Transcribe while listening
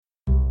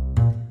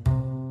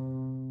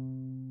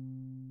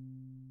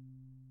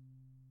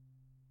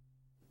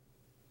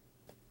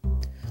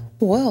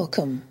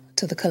Welcome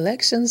to the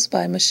Collections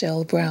by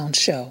Michelle Brown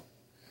show,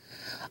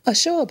 a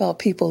show about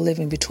people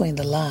living between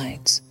the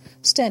lines,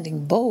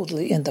 standing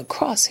boldly in the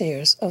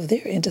crosshairs of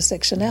their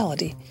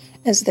intersectionality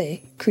as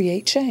they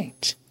create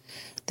change.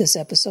 This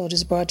episode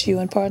is brought to you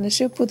in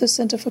partnership with the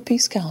Center for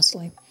Peace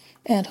Counseling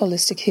and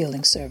Holistic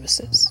Healing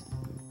Services.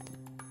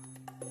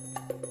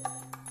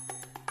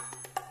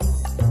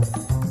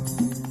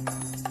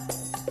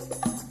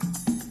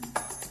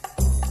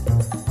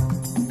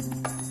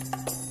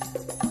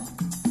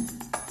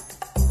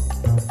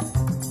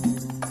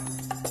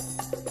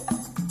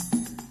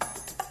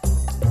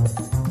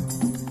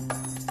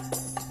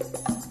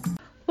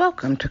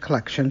 Welcome to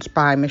Collections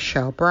by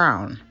Michelle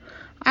Brown.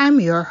 I'm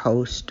your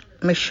host,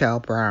 Michelle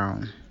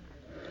Brown.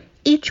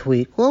 Each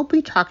week, we'll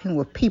be talking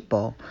with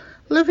people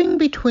living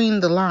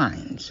between the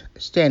lines,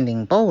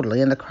 standing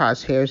boldly in the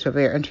crosshairs of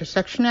their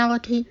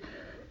intersectionality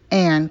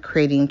and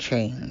creating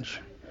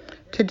change.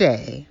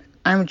 Today,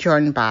 I'm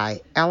joined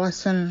by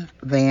Allison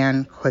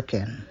Van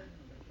Kuiken.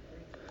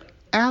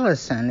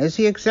 Allison is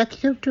the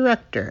Executive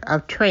Director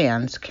of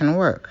Trans Can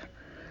Work,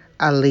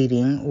 a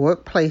leading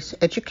workplace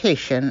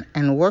education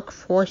and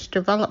workforce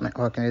development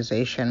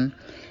organization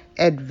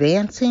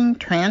advancing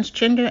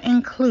transgender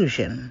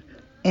inclusion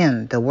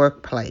in the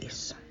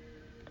workplace.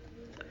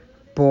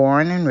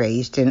 Born and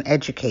raised and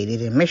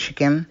educated in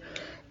Michigan,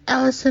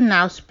 Allison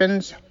now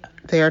spends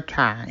their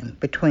time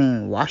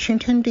between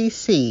Washington,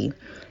 D.C.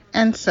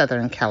 and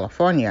Southern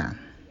California.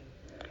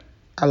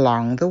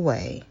 Along the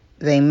way,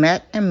 they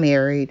met and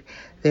married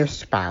their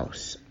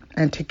spouse,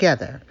 and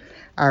together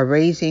are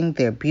raising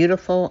their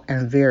beautiful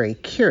and very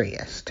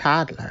curious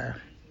toddler.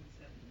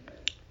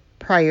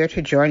 Prior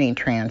to joining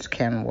Trans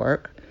Can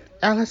Work,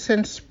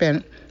 Allison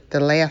spent the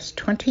last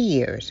 20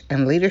 years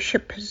in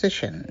leadership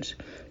positions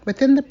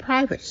within the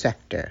private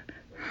sector,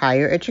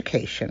 higher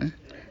education,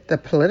 the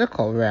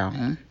political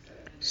realm,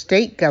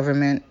 state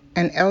government,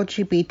 and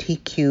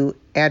LGBTQ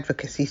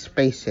advocacy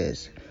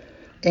spaces,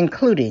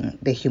 including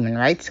the Human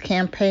Rights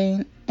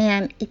Campaign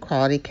and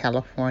Equality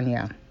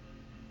California.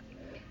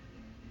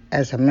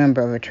 As a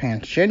member of a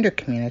transgender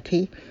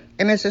community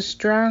and as a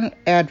strong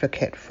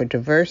advocate for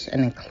diverse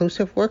and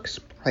inclusive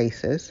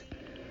workplaces,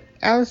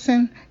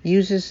 Allison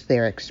uses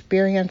their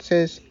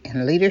experiences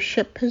in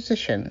leadership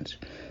positions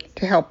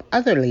to help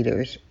other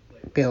leaders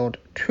build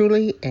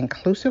truly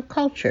inclusive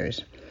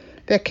cultures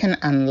that can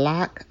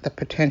unlock the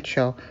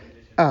potential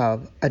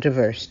of a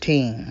diverse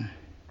team.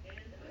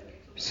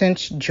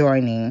 Since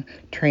joining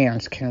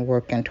Trans Can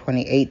Work in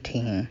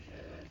 2018,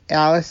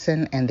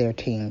 Allison and their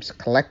team's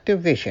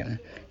collective vision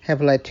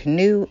have led to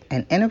new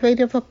and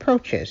innovative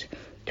approaches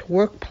to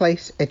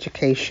workplace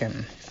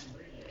education.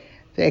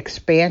 The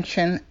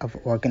expansion of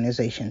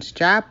organizations'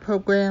 job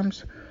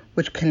programs,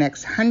 which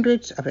connects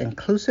hundreds of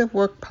inclusive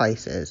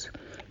workplaces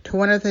to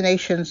one of the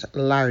nation's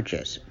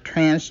largest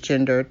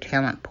transgender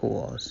talent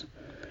pools,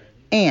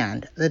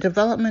 and the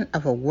development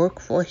of a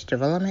workforce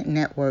development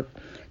network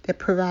that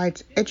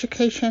provides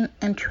education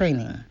and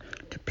training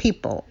to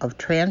people of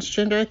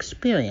transgender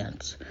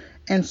experience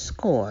and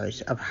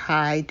scores of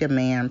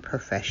high-demand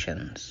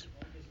professions.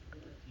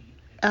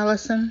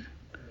 Allison,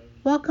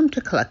 welcome to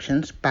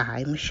Collections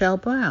by Michelle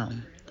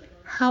Brown.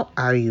 How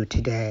are you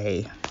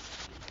today?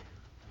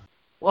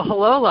 Well,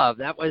 hello, love.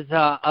 That was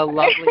a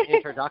lovely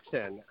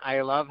introduction.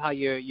 I love how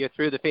you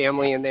threw the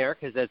family in there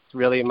because that's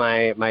really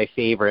my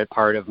favorite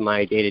part of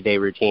my day-to-day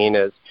routine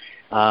is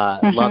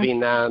loving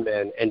them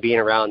and being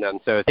around them.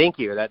 So thank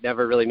you. That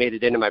never really made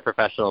it into my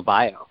professional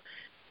bio.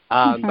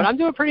 But I'm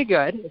doing pretty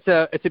good.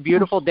 It's a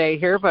beautiful day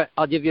here, but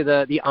I'll give you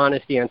the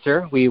honest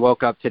answer. We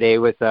woke up today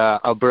with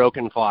a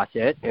broken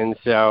faucet, and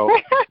so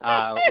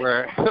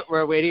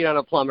we're waiting on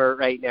a plumber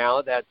right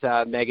now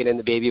that Megan and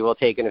the baby will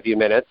take in a few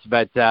minutes.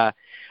 But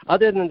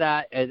other than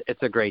that,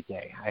 it's a great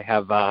day. I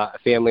have a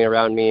family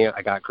around me.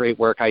 I got great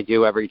work I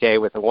do every day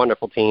with a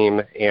wonderful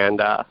team,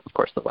 and of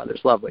course the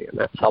weather's lovely, and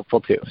that's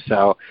helpful too.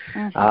 So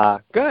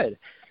good.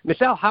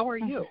 Michelle, how are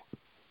you?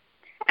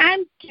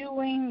 I'm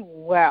doing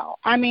well.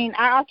 I mean,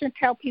 I often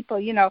tell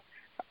people,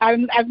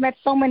 I've met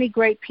so many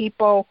great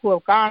people who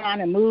have gone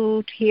on and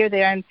moved here,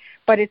 there,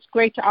 but it's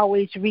great to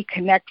always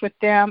reconnect with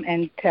them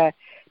and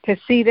to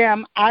see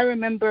them. I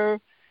remember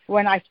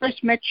when I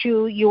first met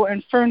you, you were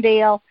in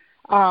Ferndale.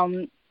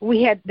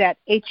 We had that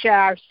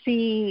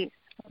HRC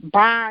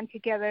bond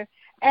together,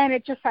 and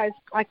it just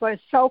was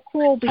so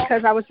cool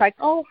because I was like,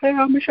 oh, hey,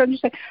 I'm sure you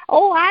say,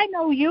 oh, I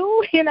know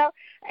you,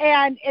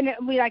 and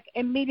we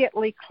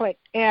immediately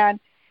clicked. And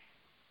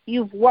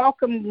you've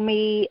welcomed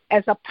me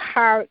as a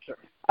part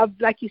of,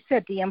 like you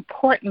said, the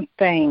important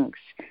things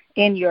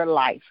in your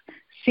life.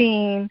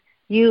 Seeing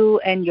you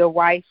and your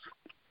wife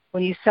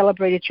when you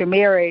celebrated your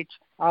marriage,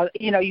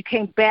 you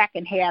came back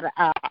and had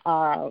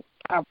a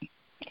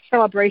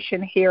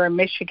celebration here in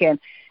Michigan,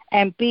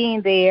 and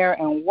being there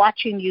and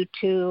watching you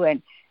two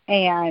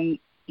and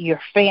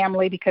your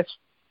family, because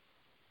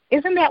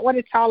isn't that what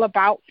it's all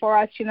about for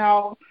us?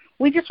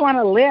 We just want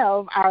to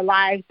live our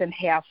lives and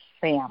have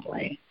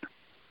family.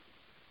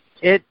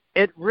 It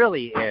It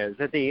really is.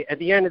 At the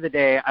end of the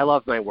day, I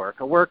love my work.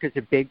 Work is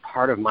a big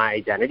part of my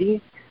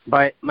identity,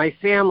 but my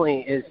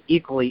family is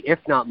equally, if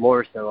not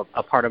more so,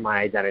 a part of my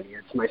identity.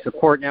 It's my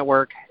support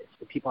network. It's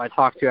the people I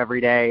talk to every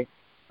day.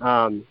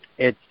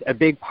 It's a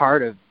big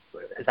part of,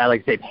 as I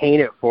like to say, paying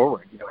it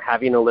forward.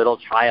 Having a little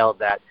child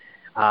that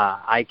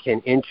I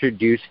can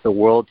introduce the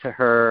world to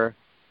her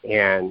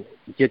and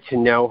get to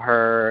know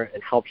her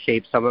and help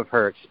shape some of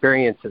her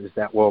experiences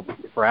that will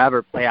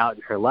forever play out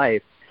in her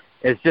life.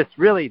 It's just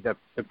really the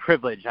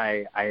privilege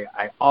I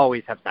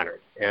always have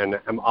centered and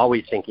I'm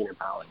always thinking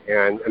about.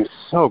 And I'm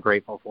so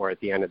grateful for at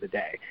the end of the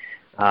day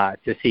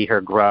to see her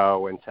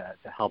grow and to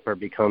help her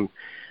become,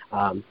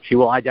 she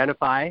will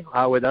identify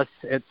with us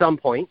at some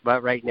point,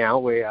 but right now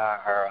we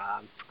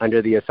are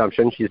under the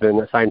assumption she's been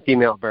assigned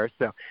female at birth.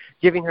 So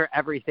giving her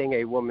everything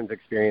a woman's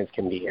experience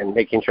can be and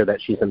making sure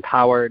that she's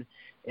empowered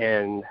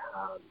and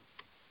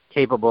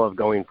capable of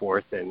going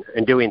forth and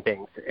doing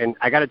things. And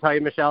I got to tell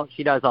you, Michelle,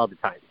 she does all the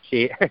time.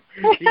 She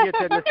gets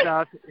into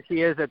stuff.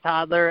 She is a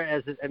toddler,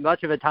 as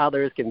much of a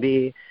toddler as can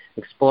be,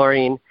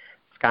 exploring.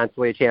 It's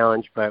constantly a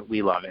challenge, but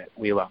we love it.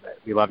 We love it.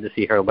 We love to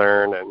see her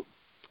learn and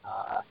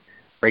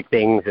break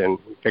things and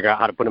figure out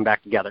how to put them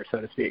back together, so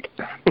to speak.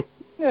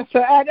 Yeah,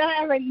 so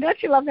I mean,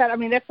 don't you love that? I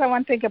mean, that's the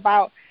one thing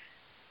about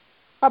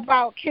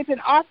kids. And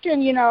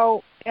often,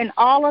 in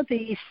all of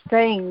these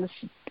things,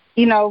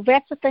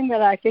 that's the thing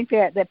that I think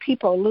that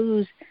people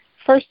lose.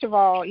 First of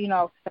all,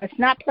 let's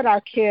not put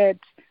our kids,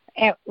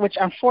 which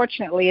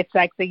unfortunately it's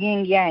like the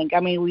yin yang. I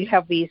mean, we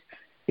have these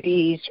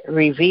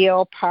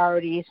reveal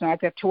parties and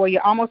like that, to where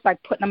you're almost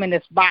like putting them in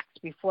this box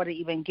before they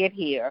even get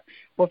here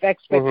with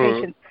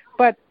expectations. Mm-hmm.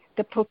 But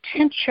the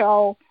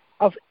potential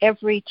of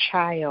every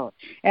child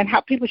and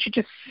how people should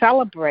just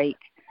celebrate.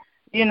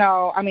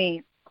 I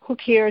mean, who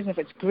cares if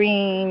it's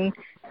green,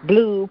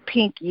 blue,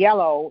 pink,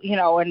 yellow,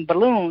 and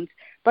balloons.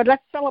 But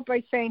let's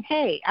celebrate saying,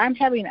 hey, I'm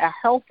having a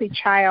healthy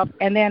child,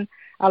 and then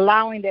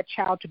allowing that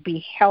child to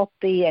be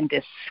healthy and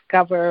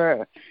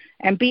discover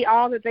and be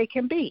all that they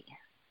can be.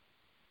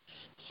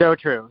 So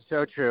true,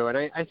 so true.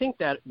 And I think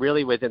that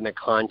really within the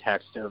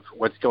context of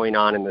what's going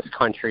on in this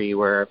country,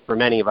 where for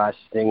many of us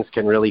things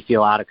can really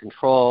feel out of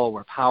control,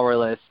 we're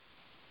powerless,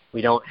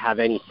 we don't have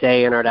any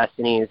say in our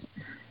destinies.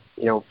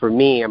 For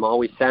me, I'm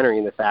always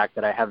centering the fact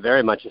that I have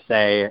very much a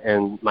say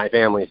in my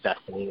family's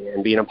destiny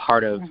and being a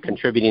part of mm-hmm.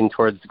 contributing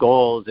towards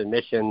goals and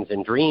missions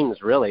and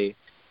dreams, really.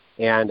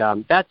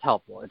 And that's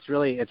helpful.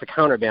 It's a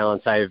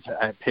counterbalance I've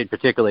paid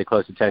particularly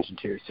close attention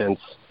to since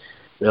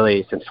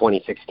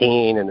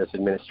 2016 and this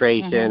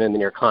administration mm-hmm. and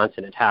then your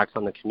constant attacks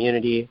on the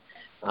community.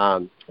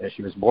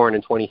 She was born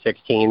in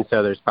 2016,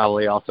 so there's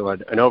probably also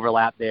an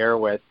overlap there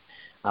with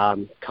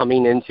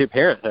coming into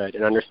parenthood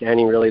and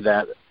understanding really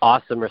that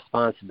awesome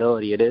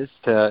responsibility it is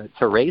to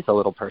raise a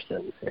little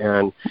person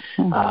and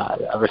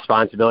a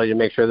responsibility to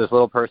make sure this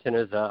little person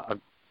is a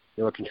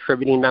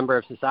contributing member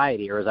of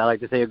society, or as I like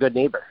to say, a good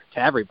neighbor to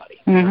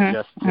everybody, mm-hmm. not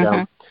just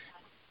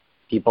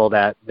people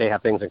that they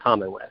have things in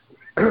common with.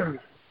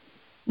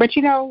 But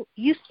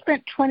you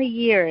spent 20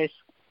 years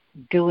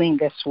doing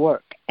this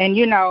work, and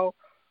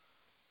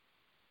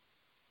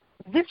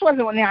this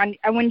wasn't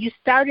when you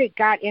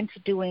got into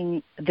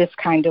doing this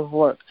kind of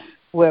work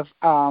with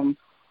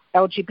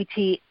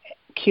LGBTQ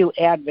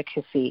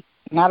advocacy,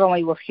 not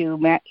only with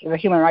the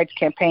Human Rights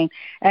Campaign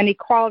and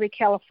Equality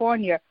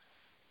California.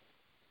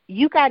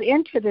 You got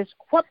into this.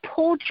 What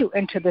pulled you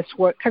into this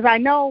work? Because I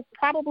know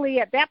probably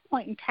at that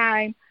point in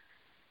time,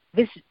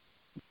 this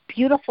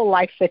beautiful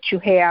life that you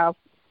have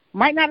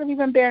might not have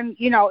even been,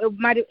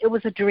 it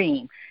was a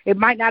dream. It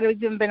might not have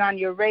even been on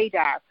your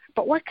radar.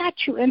 But what got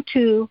you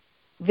into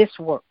this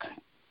work?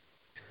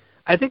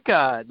 I think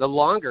the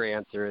longer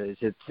answer is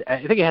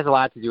I think it has a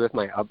lot to do with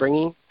my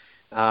upbringing.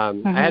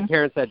 Mm-hmm. I had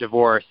parents that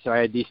divorced, so I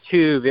had these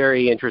two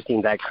very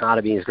interesting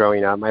dichotomies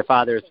growing up. My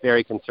father is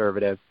very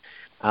conservative,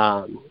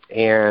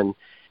 and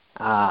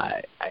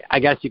I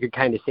guess you could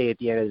kind of say at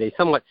the end of the day,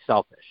 somewhat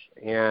selfish.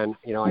 And,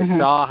 mm-hmm. I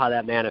saw how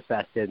that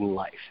manifested in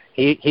life.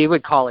 He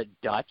would call it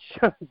Dutch,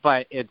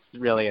 but it's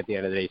really at the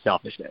end of the day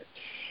selfishness.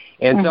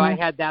 And mm-hmm. so I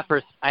had that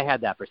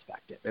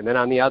perspective. And then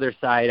on the other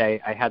side,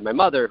 I had my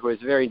mother, who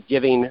was a very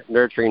giving,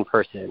 nurturing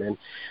person, and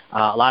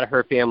a lot of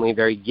her family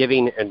very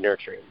giving and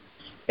nurturing.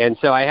 And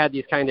so I had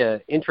these kind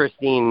of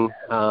interesting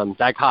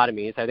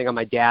dichotomies. I think on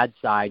my dad's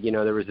side,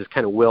 there was this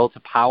kind of will to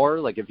power.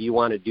 Like if you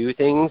want to do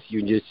things,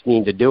 you just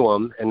need to do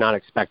them and not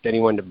expect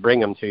anyone to bring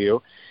them to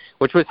you,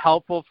 which was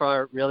helpful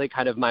for really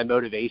kind of my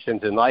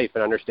motivations in life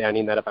and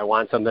understanding that if I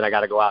want something, I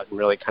got to go out and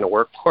really kind of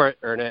work for it,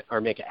 earn it, or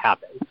make it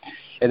happen.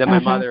 And then my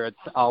mother, it's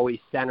always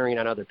centering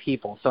on other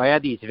people. So I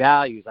had these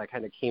values. I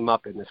kind of came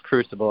up in this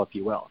crucible, if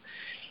you will.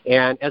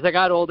 And as I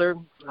got older,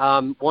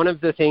 one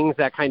of the things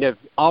that kind of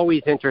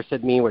always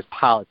interested me was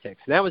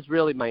politics. And that was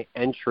really my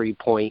entry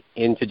point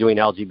into doing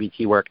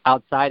LGBT work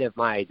outside of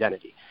my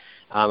identity.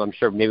 I'm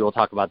sure maybe we'll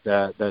talk about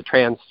the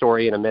trans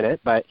story in a minute,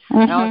 but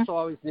I also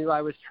always knew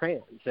I was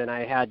trans. And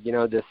I had,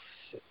 this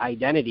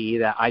identity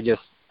that I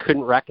just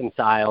couldn't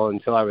reconcile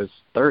until I was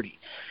 30.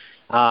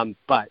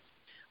 But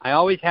I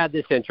always had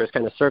this interest,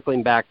 kind of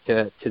circling back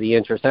to the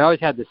interest, I always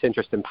had this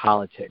interest in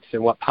politics.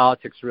 And what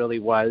politics really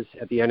was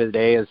at the end of the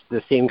day is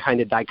the same kind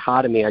of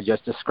dichotomy I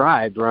just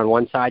described, where on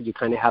one side you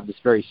kind of have this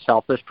very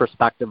selfish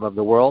perspective of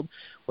the world,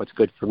 what's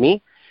good for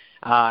me.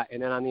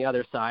 And then on the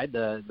other side,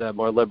 the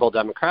more liberal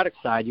democratic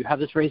side, you have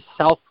this very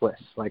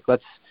selfless, like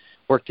let's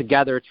work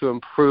together to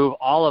improve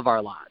all of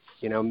our lives,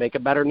 make a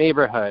better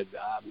neighborhood,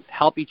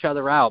 help each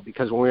other out,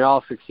 because when we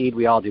all succeed,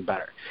 we all do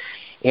better.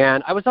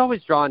 And I was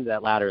always drawn to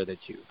that latter of the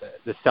two,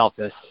 the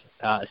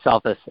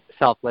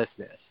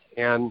selflessness.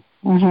 And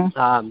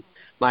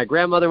my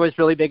grandmother was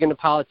really big into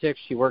politics.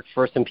 She worked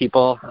for some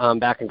people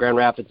back in Grand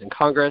Rapids in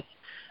Congress.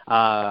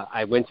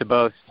 I went to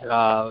both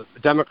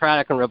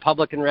Democratic and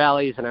Republican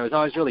rallies, and I was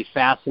always really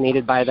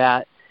fascinated by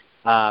that.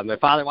 My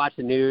father watched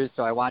the news,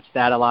 so I watched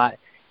that a lot.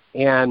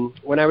 And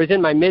when I was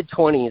in my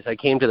mid-20s, I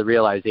came to the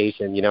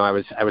realization, I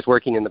was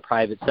working in the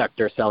private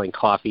sector selling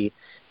coffee.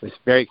 It was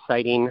very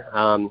exciting.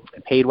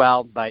 It paid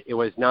well, but it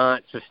was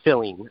not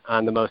fulfilling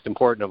on the most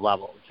important of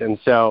levels. And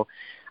so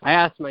I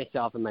asked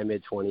myself in my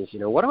mid-20s,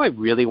 what do I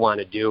really want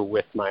to do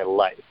with my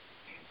life?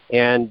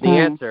 And the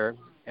answer,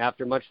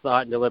 after much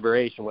thought and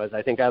deliberation, was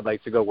I think I'd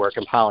like to go work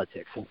in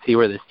politics and see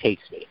where this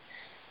takes me.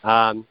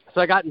 So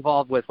I got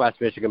involved with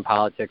West Michigan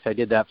politics. I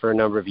did that for a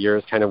number of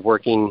years, kind of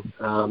working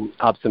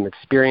up some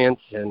experience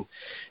and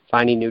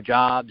finding new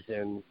jobs,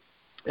 and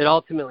it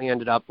ultimately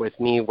ended up with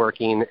me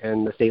working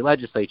in the state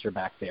legislature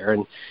back there.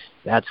 And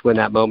that's when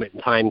that moment in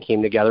time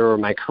came together where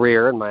my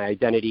career and my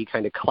identity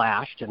kind of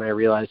clashed, and I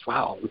realized,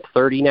 wow, I'm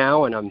 30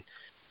 now, and I'm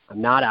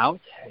not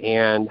out,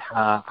 and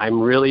I'm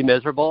really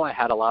miserable. I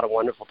had a lot of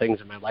wonderful things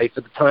in my life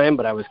at the time,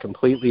 but I was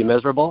completely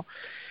miserable.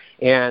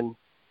 And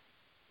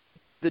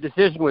the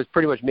decision was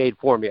pretty much made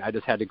for me. I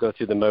just had to go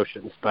through the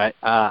motions. But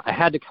I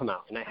had to come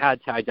out, and I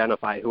had to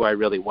identify who I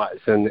really was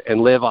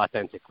and live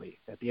authentically.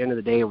 At the end of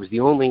the day, it was the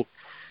only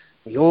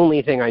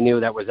thing I knew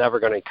that was ever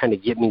going to kind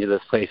of get me to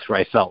this place where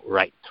I felt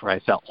right, where I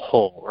felt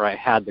whole, where I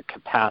had the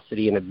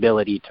capacity and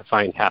ability to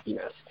find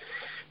happiness.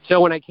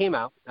 So when I came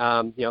out,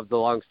 the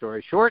long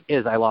story short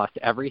is I lost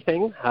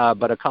everything,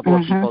 but a couple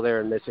of people there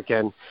in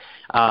Michigan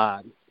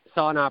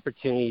saw an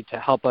opportunity to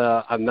help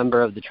a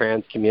member of the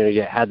trans community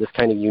that had this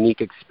kind of unique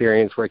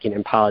experience working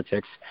in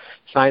politics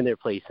find their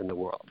place in the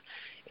world.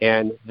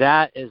 And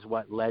that is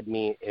what led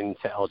me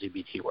into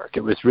LGBT work.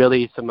 It was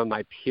really some of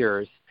my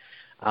peers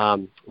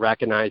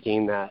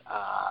recognizing that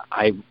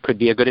I could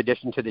be a good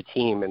addition to the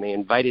team, and they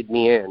invited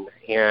me in.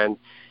 And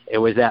it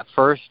was that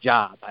first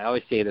job. I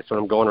always say this when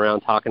I'm going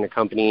around talking to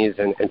companies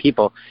and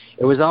people.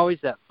 It was always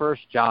that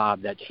first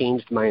job that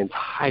changed my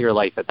entire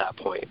life at that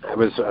point. I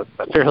was a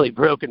fairly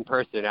broken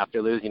person after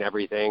losing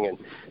everything, and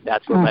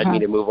that's what led me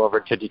to move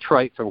over to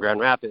Detroit from Grand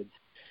Rapids.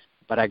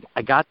 But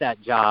I got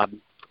that job,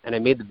 and I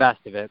made the best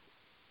of it,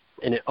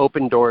 and it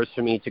opened doors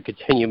for me to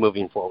continue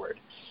moving forward.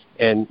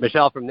 And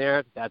Michelle, from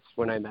there, that's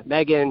when I met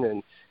Megan,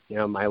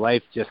 and my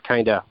life just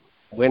kind of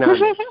went on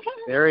this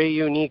very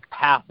unique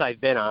path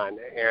I've been on,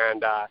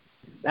 and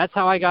that's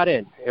how I got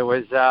in. It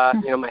was,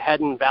 my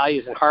head and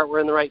values and heart were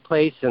in the right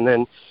place, and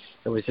then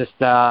it was just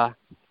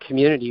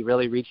community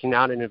really reaching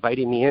out and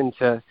inviting me in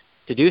to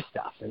do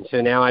stuff. And so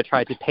now I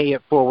try to pay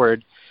it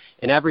forward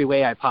in every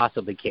way I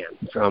possibly can,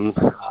 from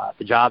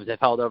the jobs I've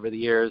held over the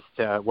years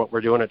to what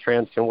we're doing at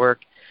Trans Can Work.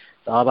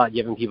 It's all about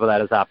giving people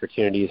that as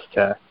opportunities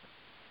to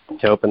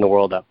open the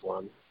world up for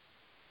them.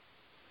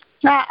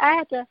 Now, I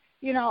had to,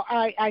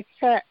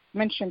 I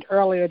mentioned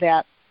earlier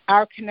that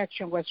our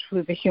connection was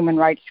through the Human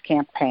Rights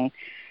Campaign.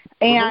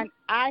 And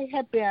I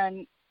have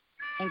been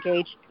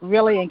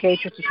really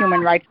engaged with the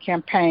Human Rights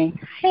Campaign.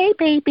 Hey,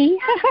 baby.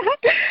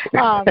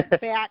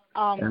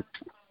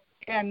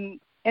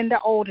 In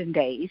the olden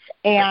days.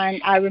 And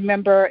I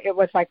remember it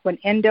was like when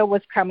ENDA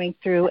was coming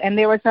through, and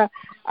there was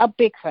a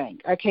big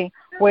thing,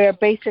 where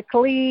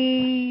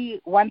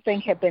basically one thing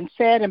had been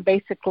said, and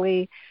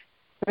basically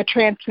the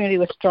trans community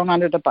was thrown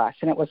under the bus,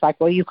 and it was like,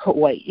 well, you could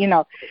wait,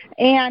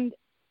 And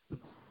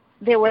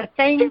there were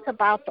things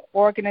about the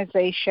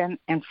organization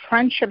and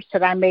friendships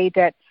that I made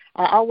that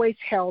I always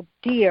held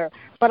dear,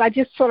 but I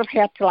just sort of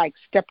had to,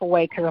 step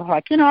away because I was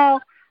like,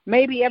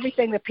 maybe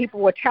everything that people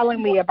were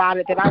telling me about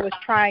it that I was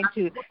trying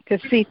to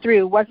see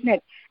through wasn't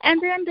it.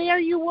 And then there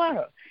you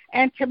were.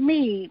 And to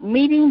me,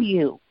 meeting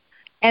you,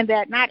 and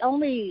that not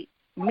only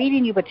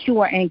meeting you, but you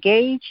were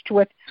engaged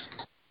with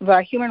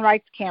the Human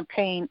Rights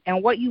Campaign,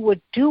 and what you were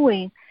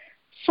doing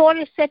sort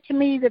of said to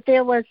me that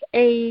there was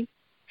a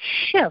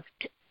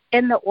shift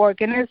in the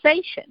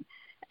organization.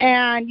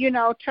 And,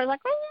 to like,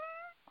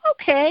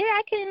 okay,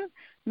 I can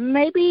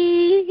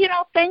maybe,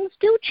 things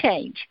do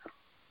change.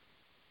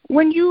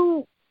 When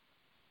you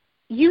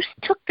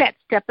took that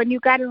step and you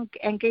got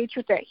engaged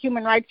with that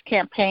Human Rights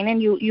Campaign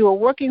and you were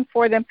working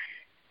for them,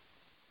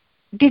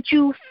 did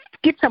you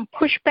get some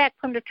pushback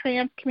from the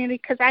trans community?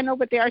 Because I know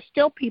that there are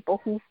still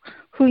people who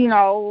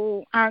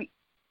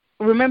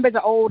remember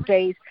the old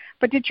days.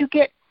 But did you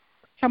get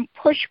some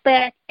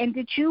pushback, and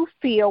did you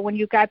feel when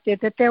you got there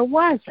that there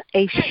was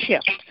a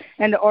shift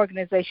in the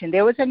organization?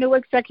 There was a new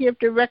executive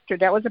director.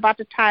 That was about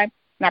the time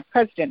not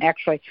president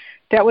actually,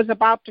 that was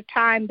about the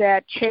time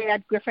that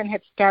Chad Griffin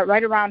had started,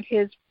 right around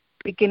his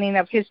beginning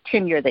of his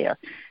tenure there.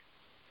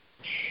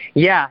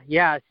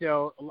 Yeah.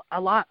 So a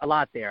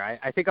lot there.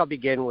 I think I'll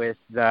begin with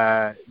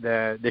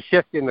the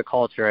shift in the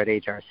culture at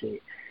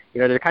HRC.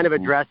 To kind of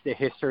address the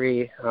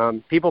history.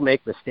 People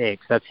make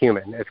mistakes. That's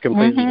human. It's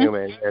completely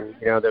human. And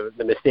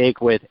the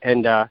mistake with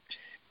ENDA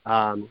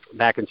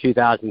back in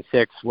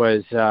 2006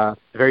 was a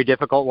very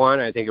difficult one.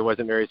 I think it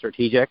wasn't very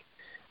strategic.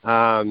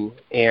 But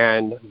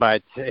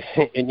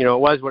it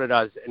was what it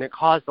was, and it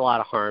caused a lot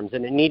of harms,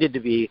 and it needed to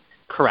be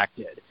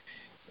corrected.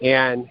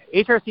 And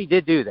HRC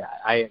did do that.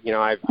 I've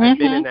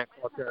been in that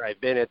culture. I've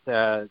been at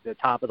the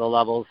top of the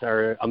levels,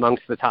 or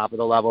amongst the top of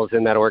the levels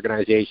in that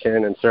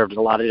organization, and served in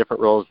a lot of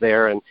different roles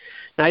there. And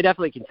I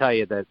definitely can tell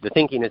you that the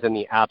thinking is in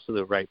the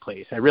absolute right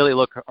place. I really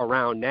look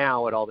around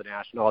now at all the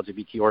national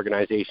LGBT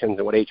organizations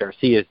and what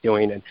HRC is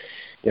doing, and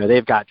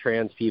they've got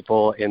trans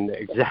people in the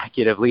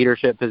executive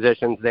leadership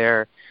positions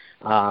there,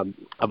 a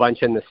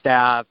bunch in the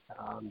staff.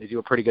 They do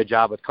a pretty good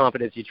job with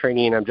competency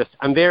training.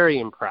 I'm very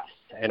impressed.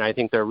 And I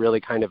think they're really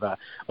kind of a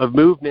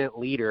movement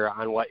leader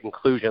on what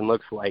inclusion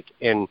looks like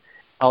in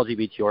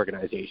LGBT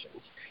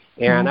organizations.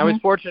 And I was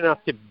fortunate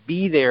enough to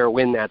be there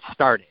when that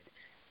started.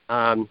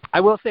 I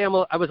will say I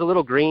was a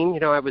little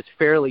green. I was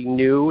fairly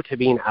new to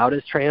being out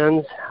as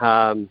trans.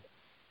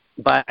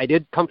 But I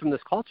did come from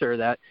this culture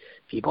that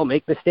people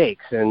make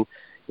mistakes. And,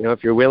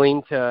 if you're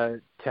willing to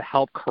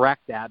help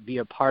correct that, be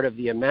a part of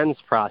the amends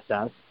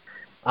process,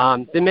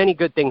 then many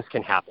good things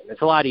can happen.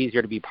 It's a lot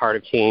easier to be part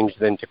of change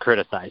than to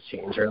criticize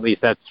change, or at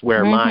least that's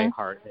where my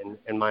heart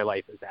and my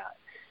life is at.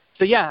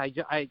 So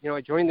I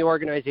joined the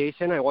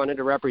organization. I wanted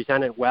to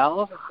represent it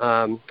well.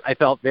 I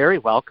felt very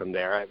welcome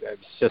there.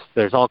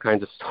 There's all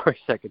kinds of stories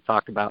I could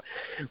talk about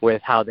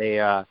with how they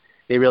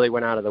really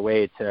went out of the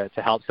way to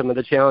help some of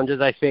the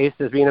challenges I faced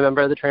as being a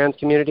member of the trans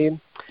community.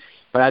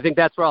 But I think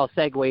that's where I'll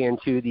segue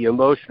into the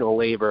emotional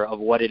labor of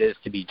what it is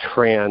to be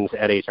trans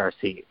at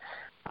HRC.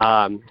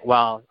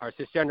 While our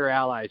cisgender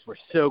allies were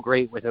so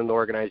great within the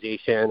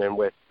organization and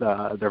with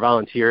their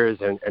volunteers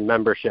and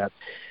membership,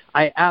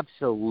 I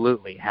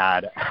absolutely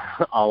had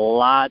a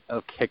lot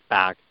of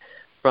kickback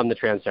from the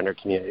transgender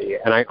community,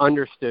 and I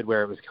understood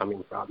where it was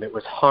coming from. It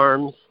was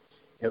harms,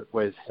 it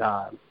was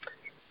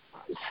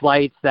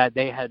slights that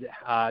they had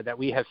that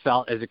we have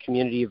felt as a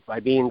community by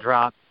being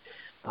dropped.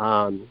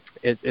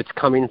 It's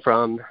coming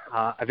from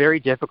a very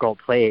difficult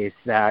place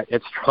that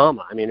it's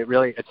trauma. I mean,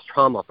 it's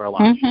trauma for a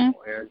lot of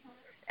people. And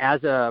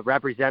as a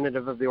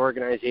representative of the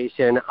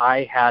organization,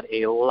 I had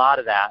a lot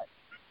of that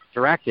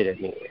directed at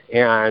me.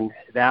 And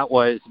that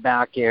was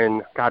back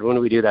in, when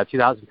did we do that?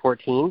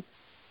 2014?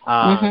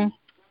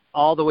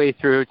 All the way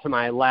through to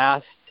my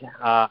last,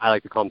 I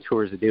like to call them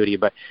tours of duty,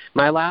 but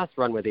my last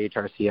run with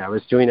HRC, I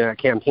was doing a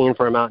campaign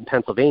for them out in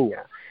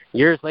Pennsylvania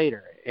years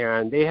later.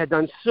 And they had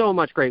done so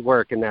much great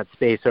work in that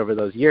space over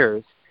those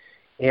years.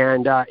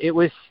 And it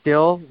was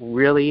still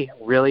really,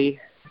 really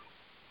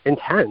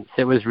intense.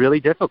 It was really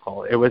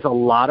difficult. It was a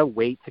lot of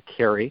weight to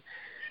carry,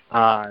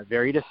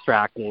 very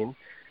distracting.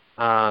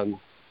 I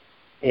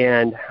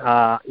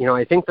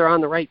think they're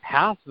on the right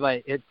path,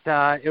 but it's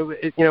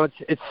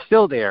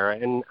still there.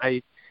 And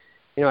I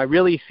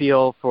really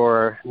feel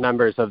for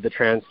members of the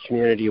trans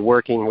community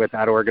working with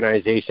that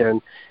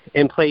organization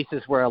in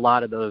places where a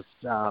lot of those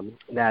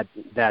that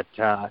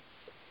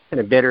kind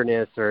of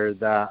bitterness or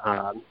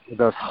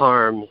those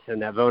harms and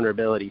that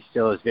vulnerability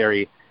still is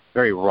very,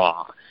 very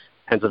raw.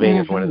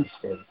 Pennsylvania is one of these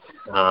states,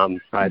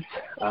 but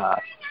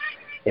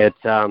it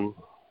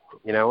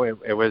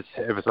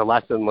was a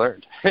lesson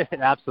learned. It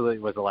absolutely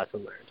was a lesson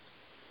learned.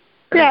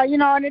 Yeah,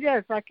 and it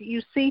is like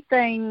you see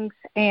things,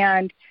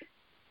 and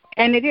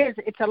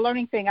it's a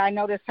learning thing. I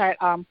noticed that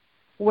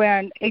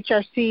when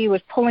HRC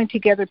was pulling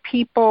together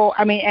people,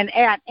 and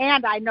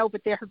I know,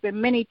 but there have been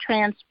many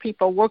trans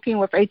people working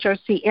with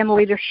HRC in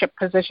leadership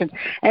positions,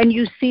 and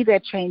you see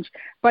that change.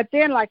 But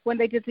then, like when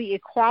they did the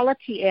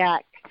Equality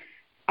Act,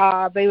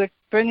 they were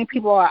bringing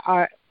people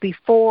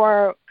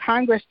before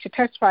Congress to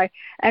testify,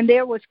 and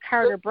there was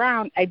Carter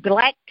Brown, a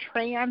black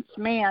trans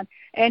man,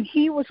 and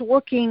he was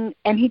working,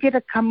 and he did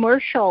a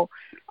commercial,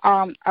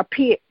 a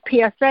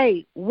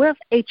PSA with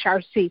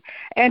HRC.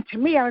 And to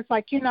me, I was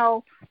like,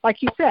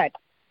 like you said,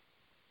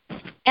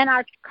 and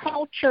our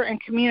culture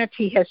and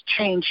community has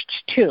changed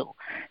too,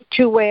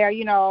 to where,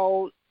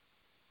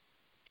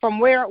 from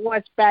where it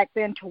was back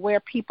then to where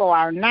people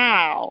are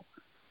now.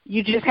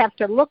 You just have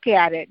to look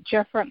at it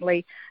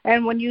differently.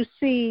 And when you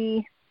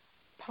see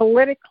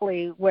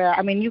politically where,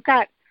 you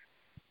got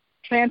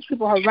trans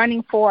people who are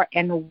running for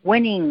and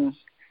winning,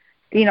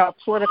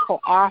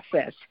 political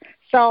office.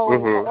 So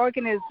the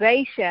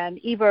organization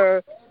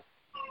either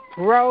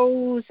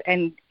grows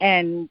and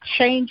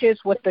changes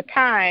with the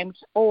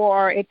times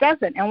or it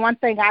doesn't. And one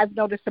thing I've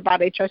noticed about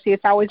HRC,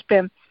 it's always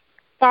been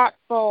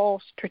thoughtful,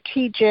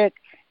 strategic,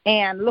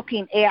 and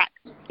looking at,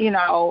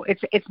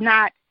 it's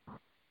not,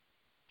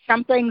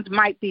 some things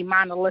might be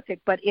monolithic,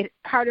 but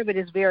part of it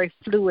is very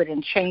fluid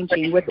and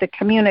changing with the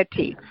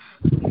community.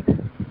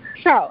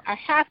 So I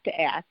have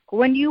to ask,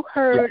 when you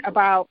heard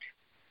about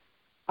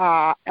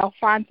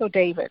Alfonso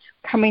Davis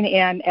coming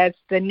in as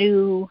the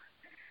new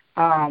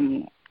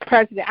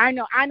president.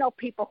 I know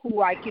people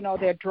who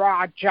their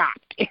jaw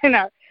dropped,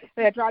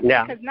 their jaw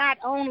dropped, because not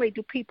only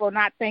do people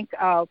not think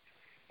of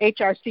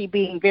HRC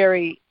being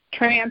very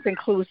trans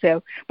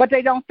inclusive, but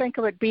they don't think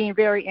of it being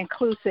very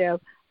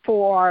inclusive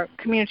for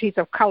communities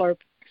of color,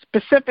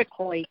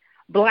 specifically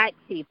Black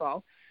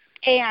people.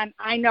 And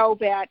I know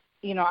that,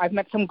 I've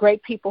met some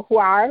great people who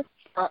are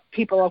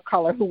people of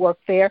color who work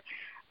there,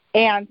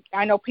 and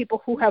I know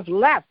people who have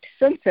left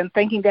since then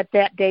thinking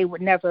that day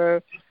would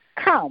never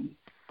come.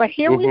 But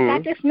here we've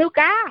got this new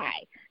guy,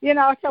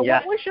 so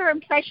what was your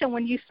impression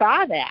when you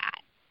saw that?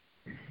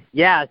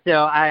 Yeah,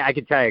 so I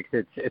can tell you,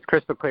 because it's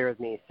crystal clear with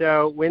me.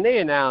 So when they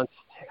announced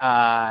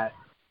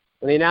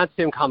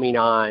him coming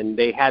on,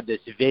 they had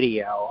this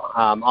video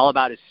all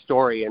about his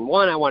story. And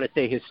one, I want to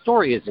say his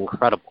story is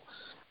incredible.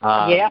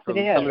 Yes, it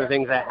is. Some of the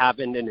things that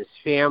happened in his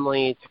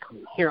family, to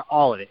come hear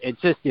all of it. It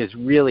just is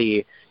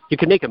really, you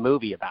could make a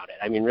movie about it.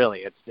 I mean,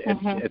 really,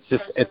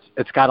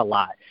 it's got a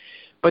lot.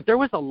 But there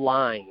was a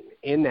line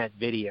in that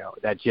video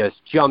that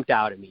just jumped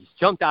out at me.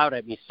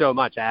 So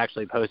much, I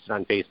actually posted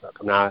on Facebook.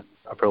 I'm not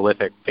a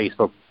prolific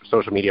Facebook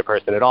social media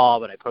person at all,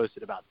 but I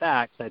posted about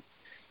that because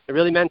it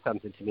really meant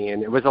something to me.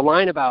 And it was a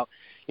line about,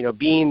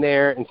 being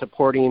there and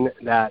supporting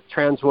that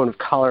trans woman of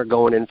color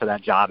going in for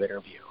that job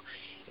interview.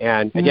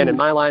 And again, in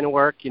my line of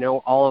work,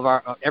 all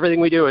of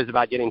everything we do is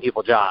about getting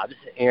people jobs.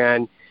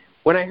 And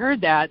when I heard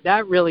that,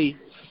 that really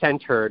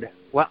centered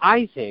what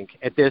I think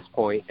at this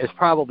point is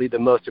probably the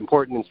most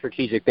important and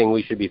strategic thing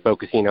we should be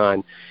focusing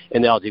on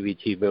in the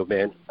LGBT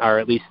movement, or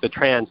at least the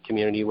trans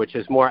community, which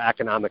is more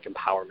economic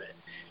empowerment.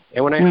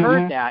 And when I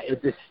heard that,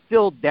 it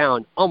distilled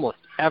down almost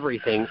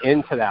everything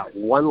into that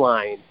one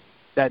line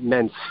that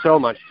meant so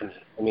much to me.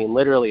 I mean,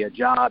 literally, a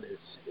job is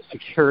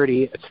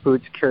security, it's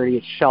food security,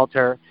 it's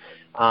shelter,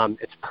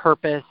 it's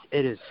purpose.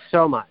 It is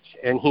so much.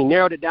 And he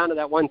narrowed it down to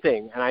that one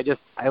thing. And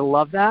I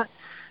love that.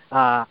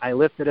 I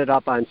lifted it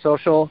up on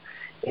social.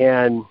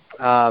 And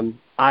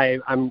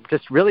I'm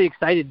just really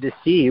excited to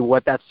see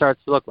what that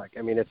starts to look like.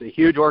 I mean, it's a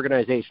huge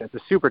organization. It's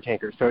a super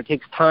tanker. So it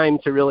takes time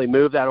to really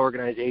move that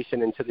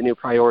organization into the new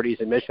priorities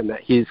and mission that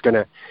he's going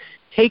to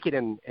take it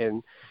in.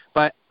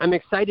 But I'm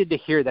excited to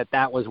hear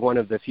that was one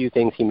of the few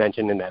things he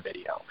mentioned in that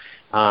video,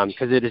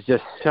 because it is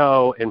just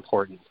so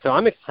important. So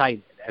I'm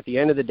excited. At the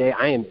end of the day,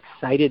 I am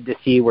excited to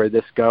see where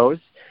this goes.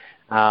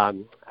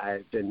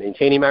 I've been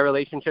maintaining my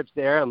relationships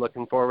there. I'm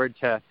looking forward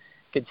to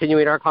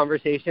continuing our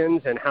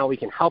conversations and how we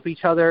can help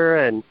each other,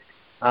 and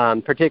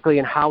particularly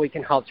in how we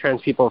can help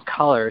trans people of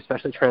color,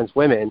 especially trans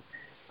women,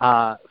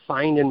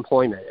 find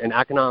employment and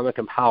economic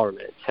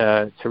empowerment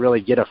to really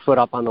get a foot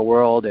up on the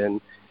world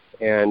and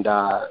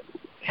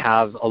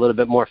have a little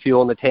bit more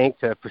fuel in the tank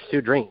to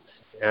pursue dreams.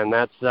 And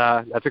that's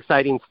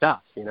exciting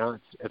stuff.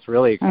 It's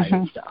really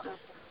exciting stuff.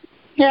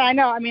 Yeah, I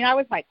know. I mean, I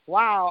was like,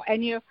 wow.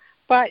 I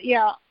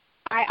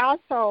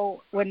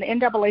also, when the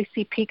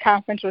NAACP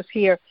conference was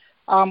here,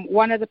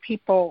 one of the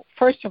people,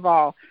 first of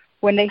all,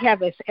 when they have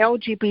this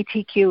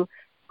LGBTQ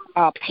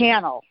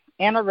panel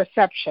and a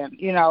reception,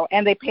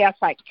 and they pass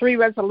like 3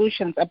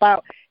 resolutions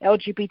about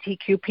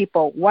LGBTQ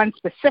people, one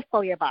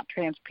specifically about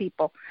trans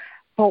people,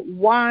 but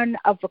one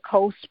of the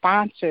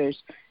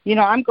co-sponsors,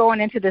 I'm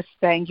going into this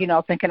thing,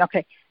 thinking,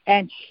 okay,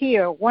 and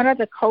here, one of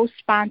the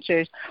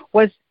co-sponsors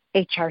was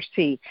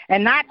HRC.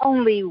 And not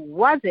only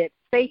was it,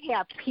 they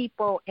have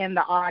people in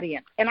the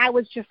audience. And I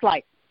was just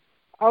like,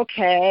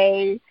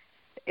 okay,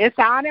 it's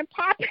on and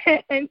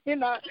popping,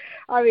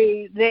 I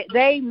mean,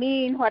 they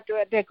mean what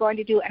they're going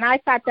to do. And I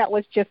thought that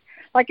was just,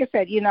 like I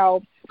said,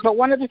 but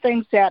one of the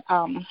things that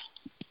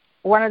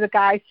one of the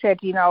guys said,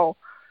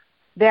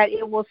 that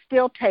it will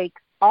still take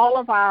all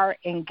of our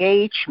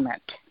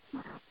engagement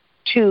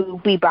to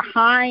be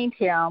behind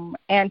him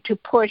and to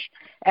push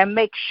and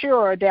make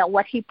sure that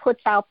what he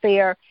puts out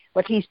there,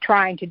 what he's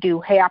trying to do,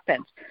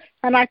 happens.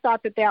 And I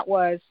thought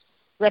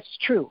that's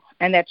true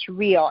and that's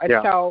real. And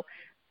so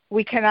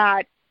we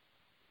cannot,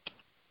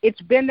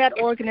 it's been that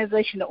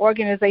organization. The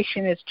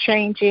organization is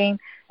changing,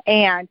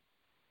 and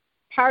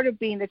part of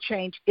being the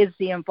change is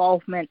the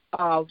involvement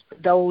of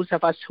those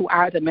of us who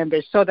are the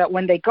members, so that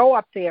when they go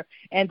up there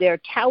and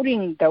they're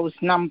touting those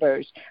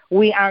numbers,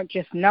 we aren't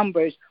just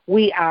numbers,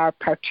 we are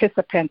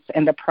participants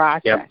in the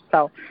process. Yep.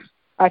 So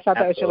I thought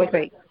that was really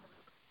great.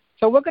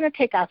 So we're going to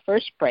take our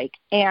first break,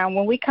 and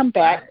when we come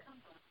back,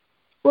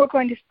 we're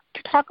going to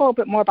talk a little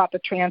bit more about the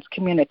trans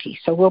community.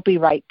 So we'll be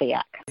right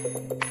back.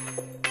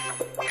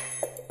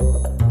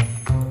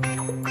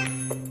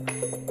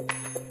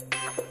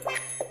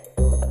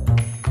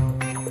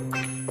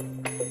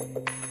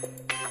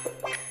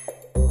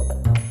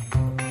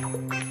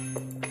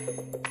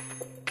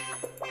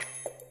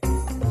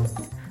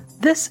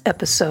 This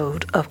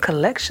episode of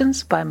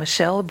Collections by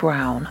Michelle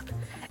Brown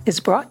is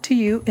brought to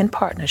you in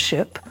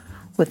partnership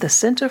with the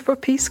Center for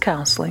Peace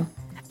Counseling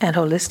and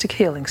Holistic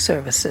Healing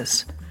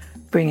Services,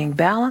 bringing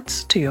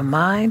balance to your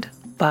mind,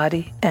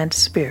 body, and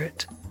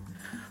spirit.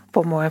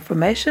 For more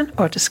information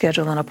or to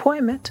schedule an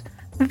appointment,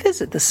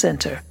 visit the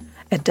center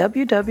at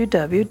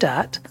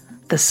www.thecenter.org.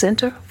 the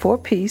Center for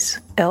Peace,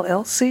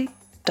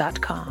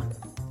 LLC.com.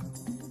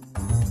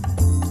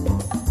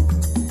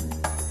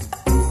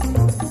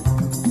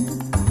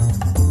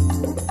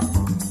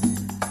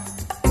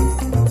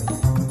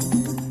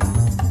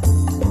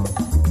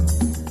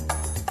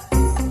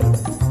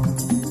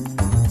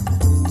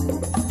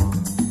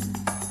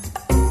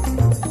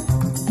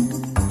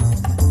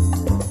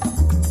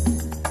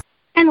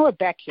 And we're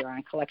back here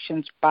on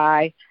Collections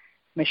by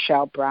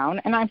Michelle Brown,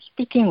 and I'm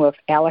speaking with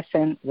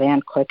Allison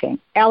Van Kuiken.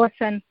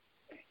 Allison,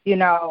 you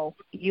know,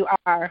 you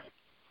are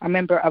a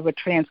member of a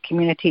trans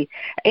community,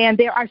 and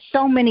there are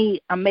so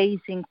many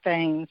amazing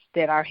things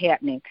that are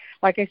happening.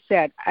 Like I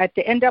said, at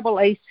the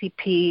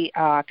NAACP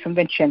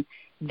convention,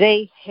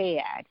 they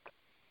had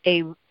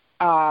they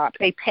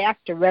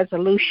passed a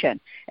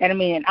resolution, and I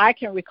mean, I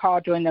can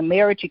recall during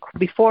the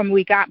before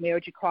we got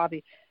marriage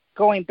equality,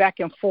 going back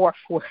and forth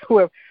with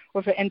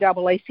the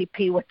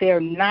NAACP with their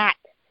not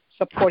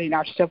supporting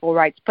our civil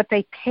rights, but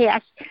they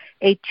passed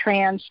a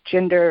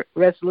transgender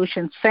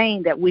resolution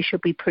saying that we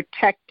should be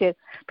protected,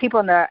 people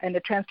in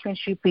the trans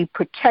community should be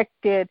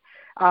protected,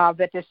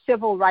 that the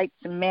civil rights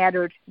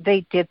mattered.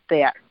 They did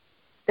that.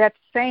 That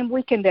same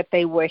weekend that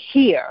they were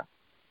here,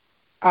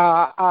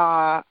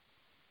 Andrea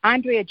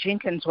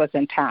Jenkins was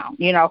in town,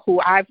 you know,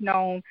 who I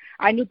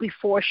knew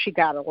before she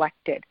got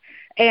elected.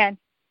 And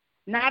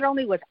not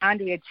only was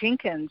Andrea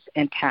Jenkins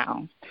in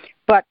town,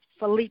 but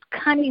Philippe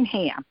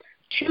Cunningham,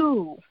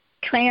 two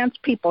trans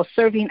people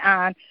serving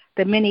on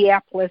the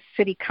Minneapolis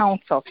City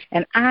Council,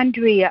 and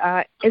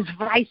Andrea is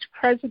vice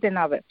president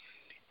of it.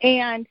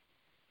 And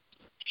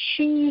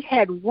she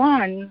had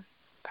won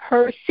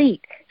her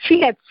seat.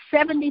 She had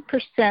 70%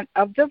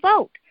 of the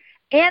vote.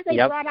 And they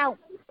brought out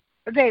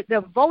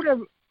the voter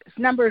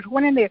numbers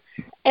went in there.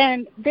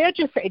 And they're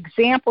just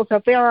examples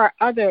of there are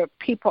other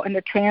people in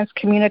the trans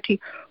community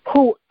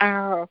who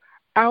are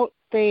out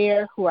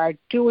there, who are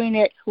doing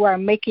it, who are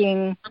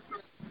making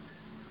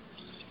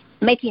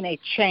a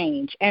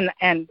change. And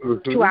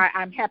too,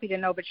 I'm happy to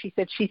know that she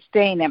said she's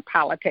staying in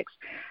politics.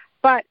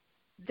 But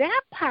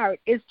that part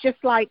is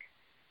just like,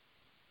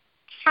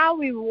 how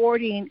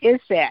rewarding is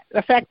that?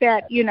 The fact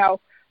that, you know,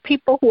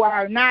 people who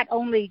are not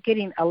only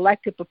getting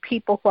elected, but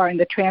people who are in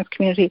the trans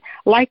community,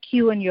 like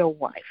you and your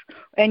wife,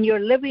 and you're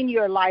living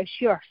your lives,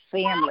 you're a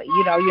family.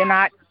 You know, you're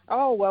not,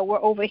 oh, well,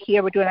 we're over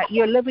here, we're doing that.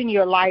 You're living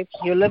your life,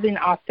 you're living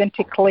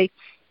authentically.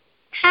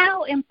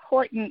 How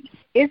important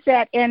is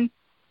that, and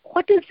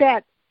what's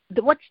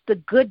the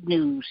good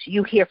news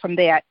you hear from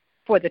that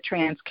for the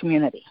trans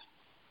community?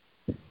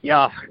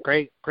 Yeah,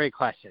 great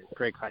question.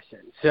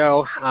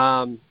 So,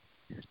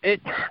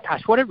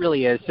 what it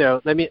really is,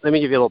 so let me give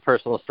you a little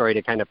personal story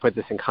to kind of put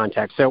this in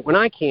context. So when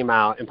I came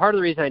out, and part of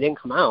the reason I didn't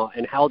come out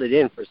and held it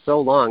in for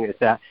so long is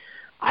that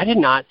I did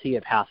not see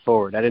a path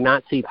forward. I did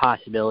not see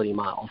possibility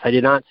models. I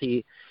did not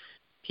see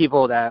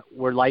people that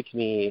were like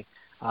me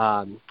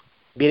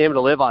being able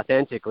to live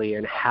authentically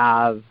and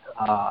have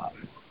a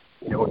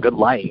good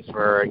life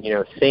or,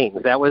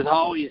 things. That was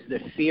always the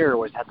fear,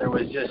 was that there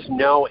was just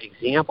no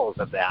examples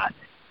of that.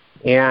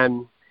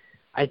 And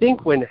I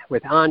think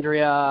with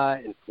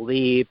Andrea and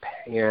Philippe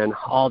and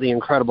all the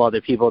incredible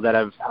other people that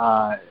have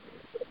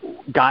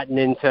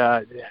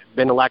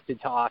been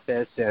elected to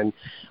office and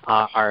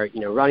are,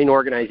 running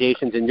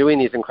organizations and doing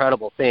these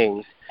incredible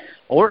things,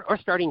 or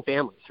starting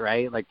families,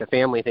 right? Like the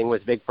family thing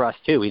was big for us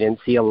too. We didn't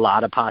see a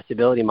lot of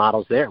possibility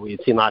models there. We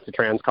had seen lots of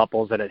trans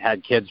couples that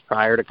had kids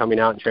prior to coming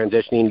out and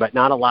transitioning, but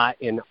not a lot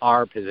in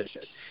our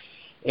position.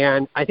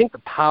 And I think the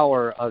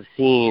power of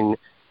seeing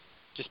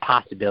just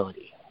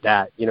possibility,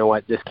 that,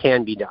 this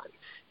can be done.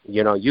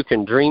 You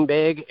can dream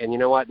big, and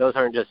those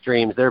aren't just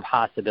dreams, they're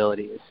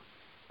possibilities.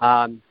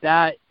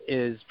 That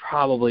is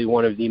probably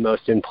one of the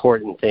most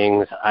important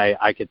things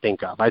I could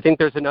think of. I think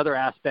there's another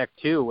aspect,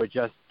 too, with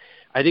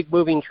I think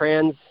moving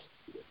trans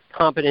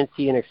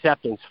competency and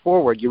acceptance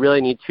forward, you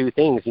really need two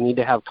things. You need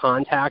to have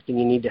contact, and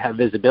you need to have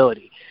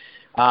visibility.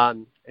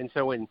 And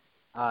so when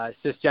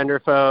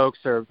cisgender folks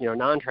or,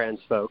 non-trans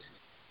folks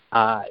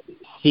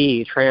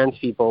see trans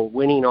people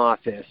winning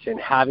office and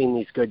having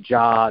these good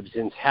jobs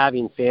and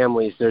having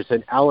families, there's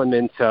an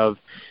element of,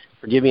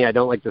 forgive me, I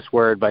don't like this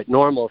word, but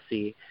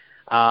normalcy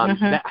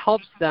that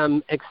helps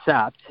them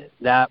accept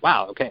that,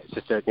 wow, okay,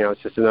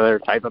 it's just another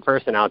type of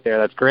person out there.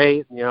 That's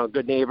great,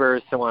 good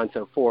neighbors, so on and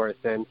so forth.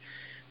 And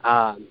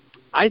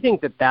I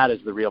think that is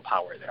the real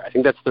power there. I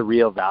think that's the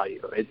real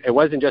value. It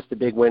wasn't just a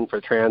big win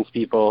for trans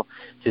people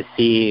to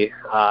see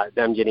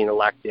them getting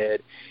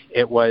elected.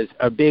 It was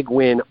a big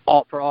win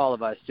for all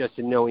of us just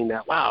in knowing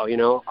that, wow,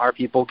 our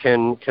people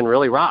can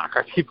really rock.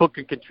 Our people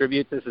can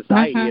contribute to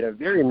society in a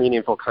very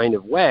meaningful kind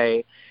of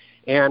way.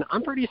 And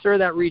I'm pretty sure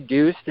that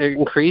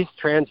increased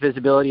trans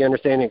visibility,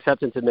 understanding,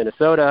 acceptance in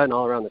Minnesota and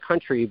all around the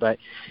country, but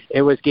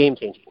it was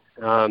game-changing.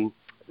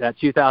 That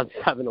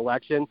 2007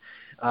 election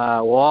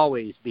will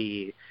always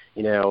be,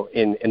 in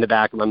the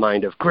back of my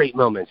mind of great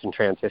moments in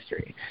trans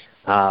history,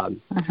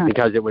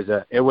 because it was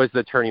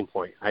the turning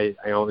point. It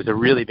was a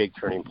really big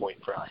turning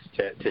point for us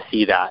to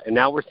see that, and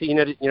now we're seeing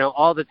it,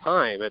 all the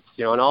time. It's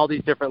on all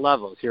these different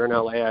levels. Here in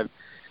LA, I've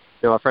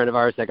a friend of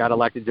ours that got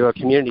elected to a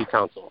community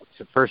council. It's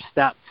the first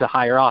step to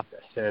higher office,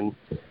 and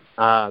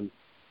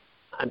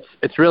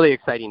it's really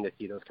exciting to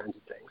see those kinds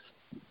of things.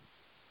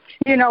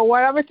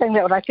 One other thing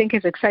that I think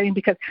is exciting,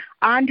 because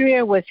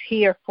Andrea was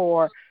here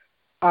for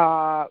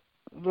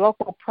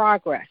Local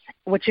Progress,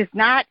 which is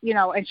not,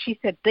 and she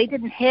said they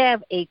didn't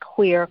have a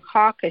queer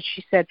caucus.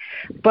 She said,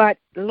 but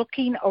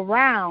looking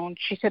around,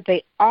 she said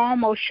they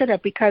almost should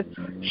have, because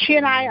she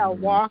and I are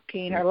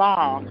walking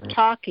along,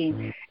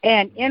 talking,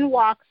 and in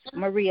walks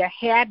Maria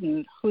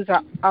Haddon, who's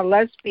a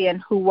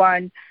lesbian who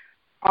won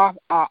an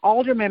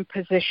alderman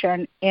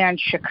position in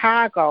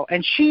Chicago,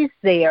 and she's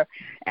there.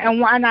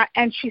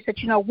 And she said,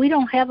 we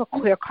don't have a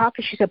queer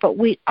caucus. She said, but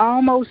we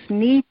almost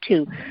need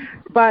to.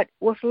 But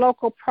with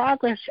Local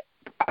Progress,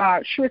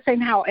 she was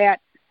saying how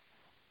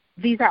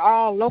these are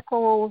all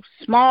local,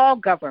 small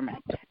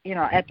government,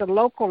 at the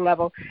local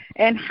level,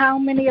 and how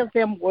many of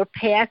them were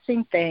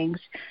passing things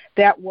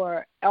that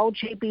were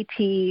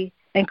LGBT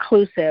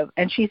inclusive.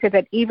 And she said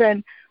that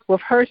even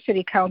with her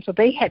city council,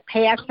 they had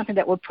passed something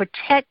that would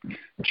protect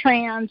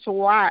trans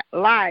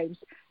lives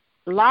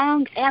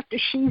long after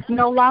she's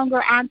no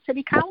longer on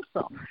city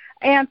council.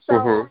 And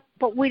so,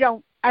 but we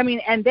don't,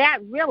 and that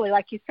really,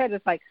 like you said,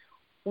 it's like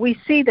we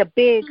see the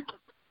big,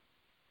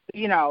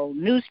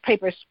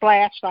 newspaper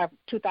splash like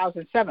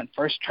 2007,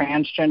 first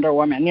transgender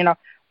woman,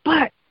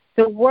 but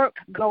the work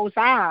goes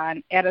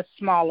on at a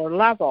smaller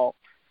level,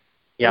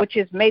 which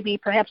is maybe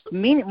perhaps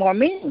more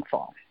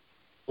meaningful.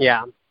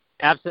 Yeah.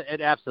 It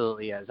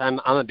absolutely is.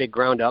 I'm a big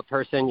ground-up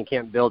person. You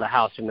can't build a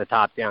house from the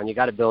top down. You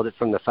got to build it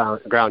from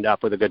the ground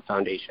up with a good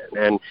foundation,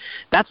 and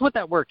that's what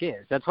that work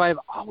is. That's why I've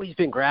always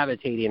been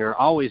gravitating or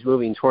always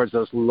moving towards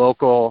those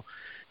local,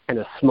 kind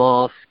of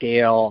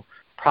small-scale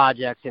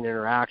projects and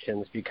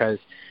interactions, because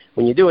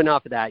when you do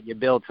enough of that, you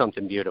build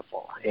something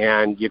beautiful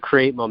and you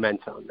create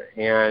momentum.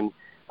 And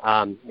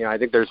I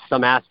think there's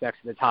some aspects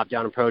of the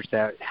top-down approach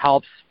that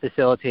helps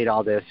facilitate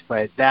all this,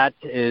 but that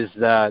is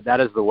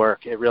the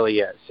work. It really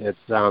is. It's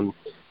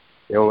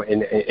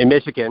in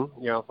Michigan,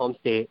 home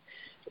state,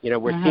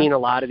 we're seeing a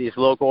lot of these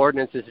local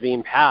ordinances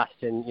being passed,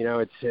 and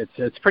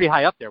it's pretty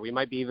high up there. We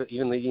might be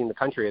even leading the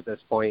country at this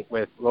point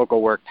with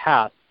local work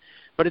passed,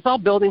 but it's all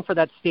building for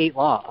that state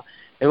law.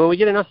 And when we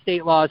get enough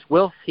state laws,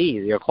 we'll see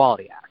the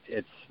Equality Act.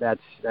 That's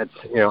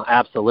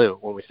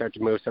absolute. When we start to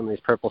move some of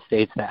these purple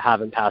states that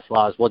haven't passed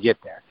laws, we'll get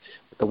there.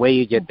 But the way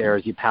you get there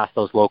is you pass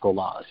those local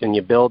laws and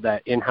you build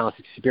that in-house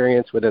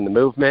experience within the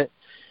movement.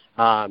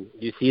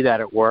 You see that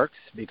it works,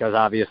 because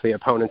obviously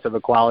opponents of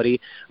equality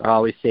are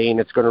always saying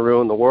it's going to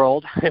ruin the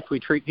world if we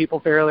treat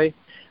people fairly.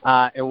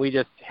 And we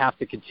just have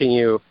to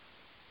continue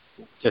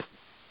just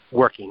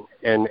working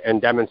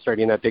and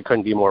demonstrating that they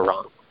couldn't be more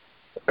wrong.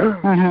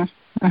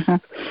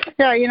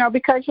 Yeah,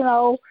 because,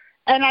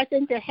 and I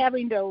think that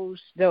having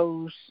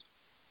those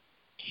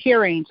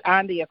hearings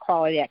on the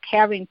Equality Act,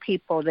 having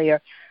people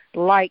there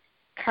like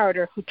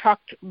Carter, who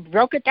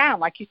broke it down,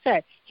 like you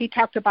said, he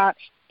talked about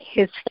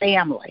his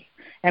family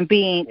and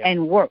being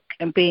and work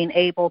and being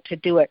able to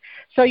do it.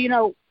 So,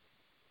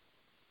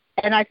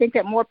 and I think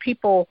that more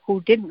people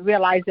who didn't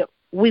realize that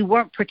we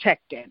weren't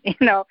protected, we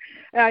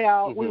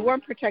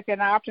weren't protected.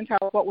 And I often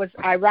tell what was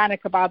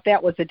ironic about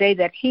that was the day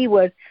that he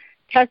was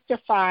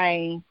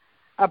testifying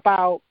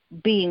about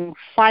being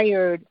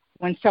fired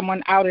when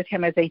someone outed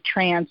him as a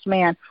trans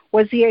man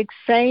was the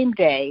same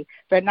day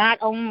that not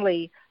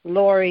only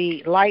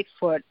Lori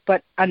Lightfoot,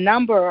 but a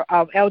number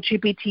of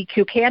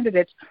LGBTQ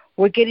candidates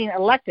were getting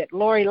elected.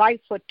 Lori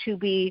Lightfoot to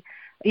be,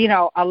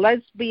 a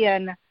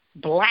lesbian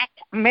black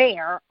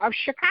mayor of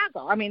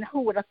Chicago. I mean,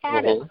 who would have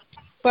thought it?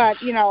 But,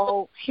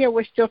 here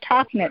we're still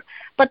talking it.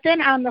 But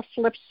then on the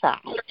flip side,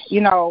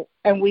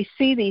 and we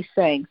see these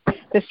things,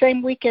 the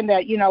same weekend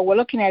that, we're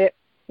looking at it,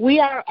 we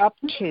are up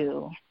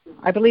to,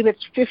 I believe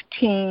it's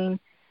 15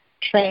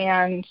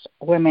 trans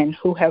women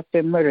who have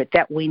been murdered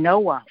that we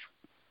know of.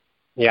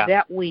 Yeah.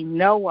 That we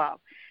know of.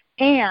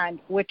 And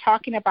we're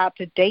talking about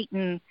the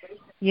Dayton,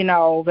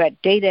 that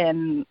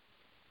Dayton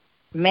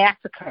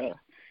massacre.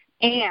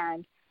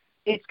 And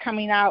it's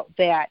coming out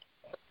that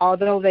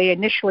although they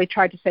initially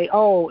tried to say, it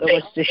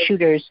was the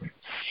shooter's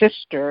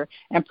sister,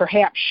 and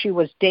perhaps she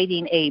was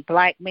dating a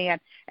black man,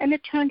 and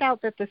it turned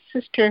out that the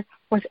sister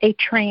was a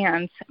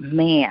trans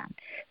man.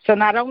 So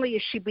not only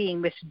is she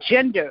being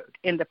misgendered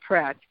in the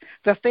press,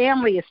 the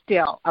family is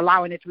still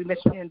allowing it to be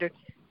misgendered,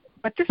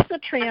 but this is a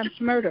trans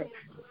murder.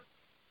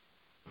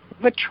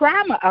 The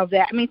trauma of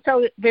that,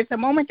 so there's a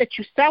moment that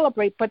you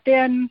celebrate, but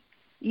then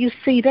you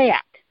see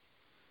that.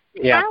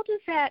 Yeah. How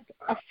does that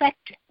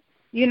affect,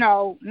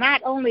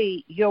 not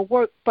only your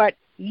work, but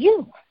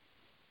you?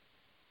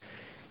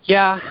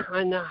 Yeah,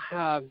 and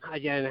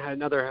again,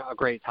 another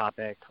great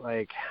topic,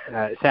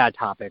 sad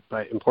topic,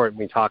 but important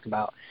we talk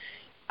about.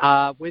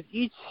 With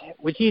each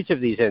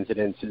of these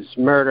incidences,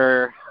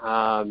 murder,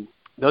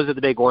 those are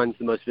the big ones,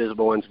 the most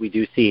visible ones we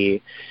do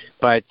see.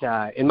 But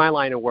in my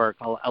line of work,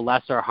 a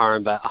lesser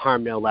harm, but a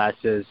harm no less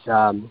is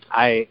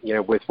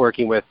with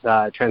working with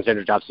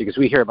transgender job seekers,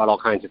 we hear about all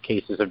kinds of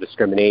cases of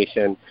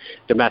discrimination,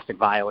 domestic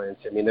violence.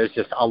 There's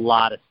just a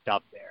lot of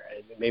stuff there.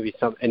 maybe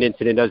an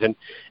incident doesn't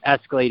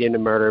escalate into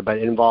murder, but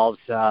it involves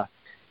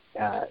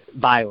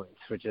violence,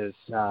 which is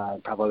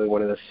probably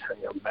one of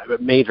the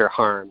major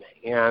harm.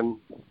 And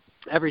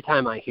every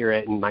time I hear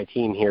it, and my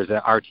team hears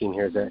it, our team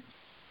hears it,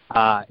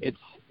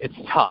 it's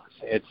tough.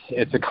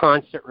 It's a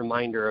constant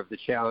reminder of the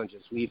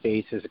challenges we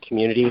face as a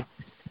community.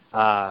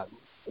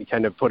 We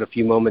tend to put a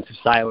few moments of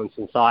silence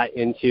and thought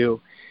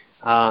into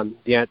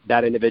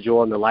that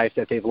individual and the life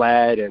that they've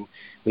led, and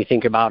we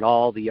think about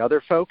all the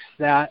other folks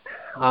that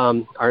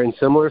are in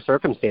similar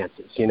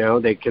circumstances.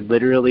 They could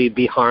literally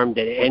be harmed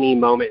at any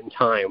moment in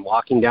time.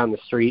 Walking down the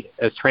street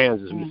as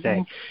trans, as we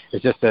say,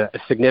 is just a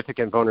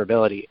significant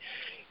vulnerability.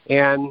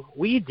 And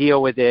we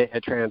deal with it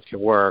at Trans Can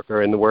Work,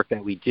 or in the work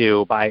that we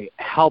do, by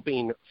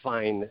helping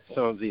find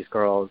some of these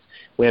girls,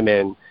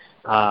 women,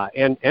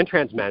 and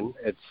trans men.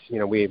 It's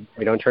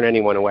we don't turn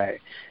anyone away.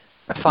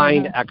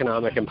 Find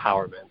economic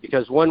empowerment,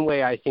 because one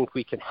way I think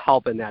we can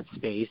help in that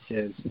space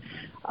is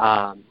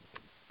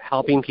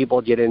helping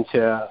people get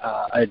into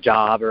a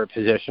job or a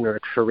position or a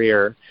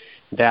career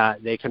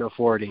that they can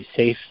afford a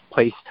safe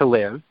place to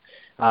live.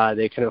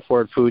 They can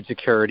afford food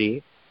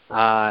security.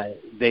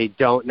 They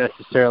don't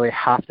necessarily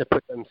have to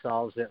put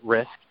themselves at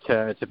risk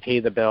to pay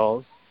the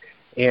bills.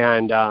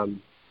 And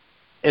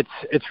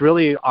it's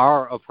really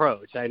our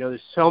approach. I know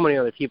there's so many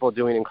other people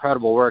doing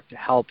incredible work to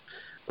help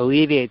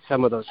alleviate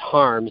some of those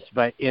harms,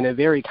 but in a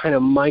very kind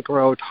of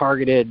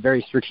micro-targeted,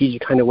 very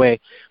strategic kind of way.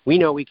 We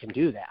know we can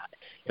do that,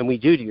 and we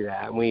do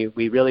that, and we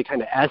really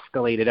kind of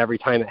escalate it every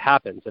time it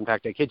happens. In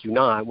fact, I kid you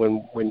not, when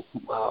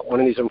one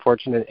of these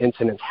unfortunate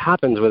incidents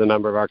happens with a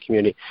member of our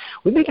community,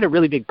 we make it a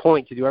really big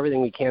point to do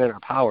everything we can in our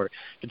power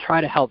to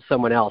try to help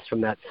someone else from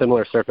that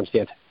similar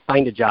circumstance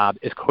find a job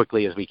as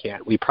quickly as we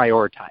can. We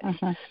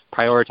prioritize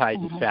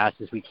as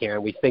fast as we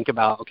can. We think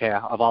about, okay,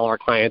 of all our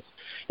clients,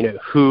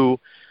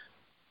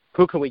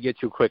 who can we get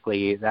to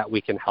quickly that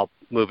we can help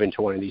move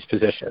into one of these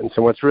positions?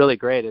 And what's really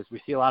great is we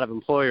see a lot of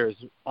employers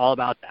all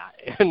about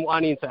that and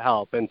wanting to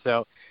help. And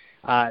so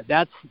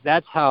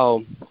that's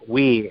how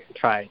we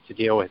try to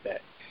deal with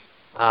it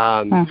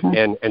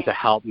and to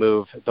help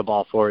move the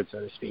ball forward, so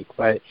to speak.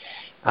 But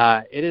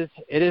it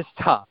is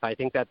tough. I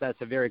think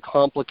that's a very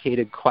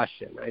complicated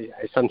question. I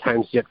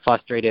sometimes get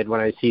frustrated when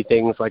I see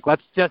things like,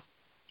 let's just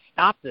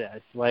stop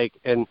this,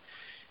 and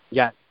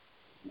yet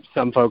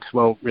some folks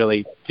won't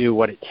really do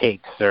what it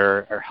takes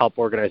or help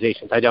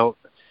organizations. I don't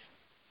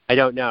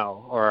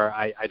know, or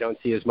I don't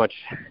see as much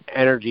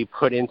energy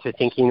put into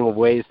thinking of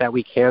ways that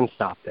we can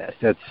stop this.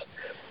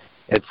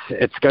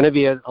 It's going to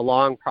be a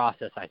long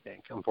process, I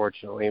think,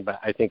 unfortunately, but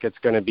I think it's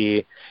going to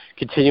be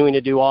continuing to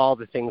do all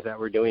the things that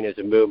we're doing as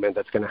a movement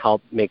that's going to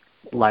help make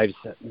lives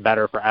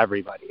better for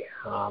everybody.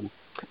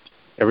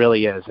 It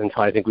really is,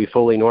 until I think we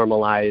fully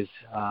normalize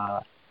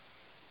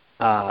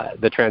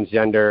the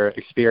transgender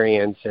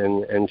experience,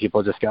 and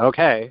people just go,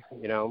 okay,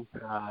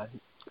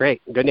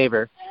 great, good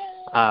neighbor.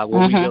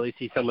 Will we really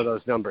see some of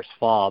those numbers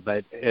fall?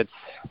 But it's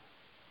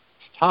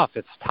tough.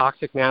 It's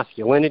toxic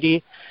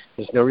masculinity.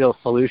 There's no real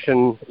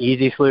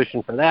easy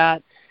solution for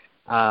that.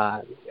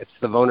 It's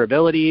the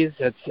vulnerabilities.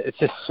 It's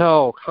just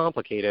so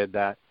complicated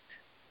that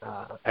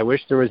I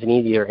wish there was an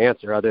easier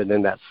answer other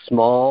than that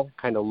small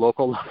kind of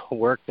local level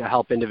work to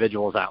help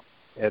individuals out.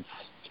 It's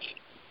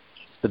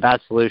the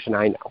best solution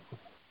I know.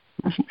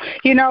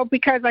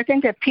 Because I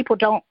think that people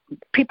don't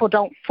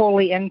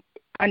fully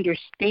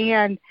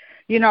understand.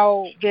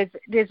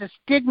 There's a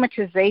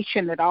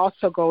stigmatization that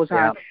also goes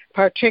on,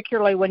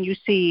 particularly when you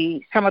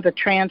see some of the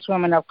trans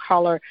women of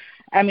color.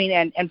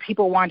 And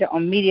people want to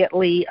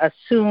immediately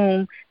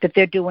assume that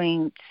they're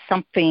doing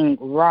something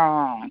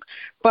wrong.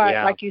 But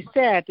like you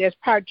said, there's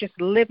part just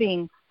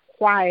living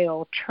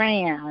while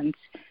trans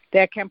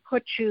that can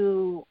put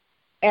you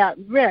at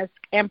risk,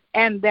 and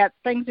that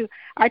things.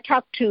 I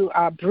talked to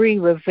Bree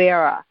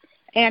Rivera,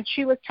 and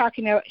she was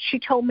she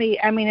told me,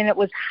 and it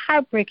was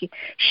heartbreaking.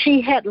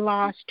 She had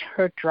lost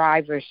her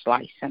driver's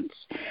license,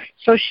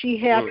 so she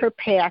had her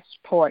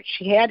passport,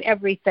 she had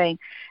everything,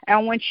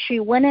 and when she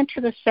went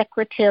into the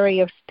Secretary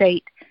of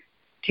State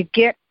to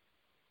get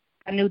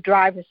a new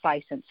driver's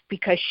license,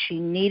 because she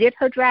needed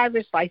her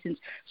driver's license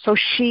so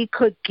she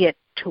could get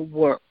to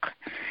work,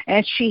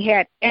 and she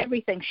had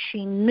everything.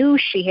 She knew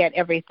she had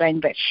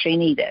everything that she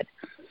needed,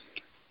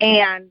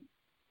 and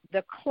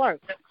the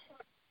clerk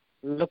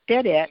looked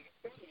at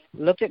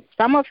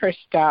some of her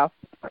stuff,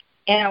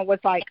 and was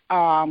like,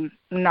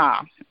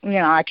 "Nah,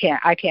 I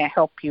can't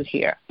help you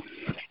here."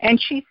 And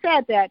she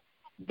said that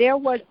there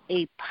was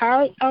a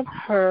part of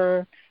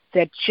her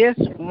that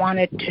just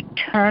wanted to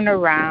turn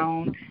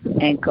around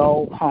and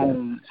go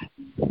home,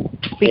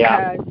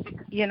 because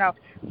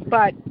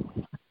but.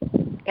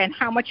 And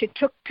how much it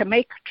took to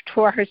make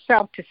for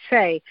herself to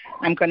say,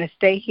 I'm going to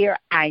stay here.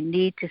 I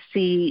need to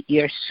see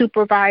your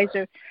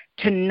supervisor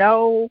to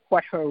know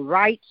what her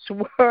rights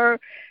were,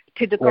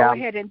 to go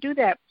ahead and do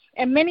that.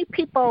 And many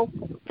people,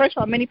 first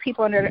of all,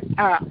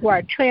 who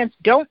are trans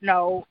don't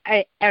know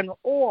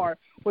or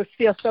would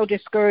feel so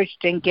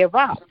discouraged and give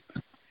up.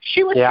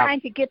 She was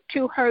trying to get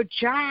to her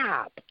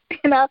job. She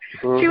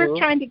was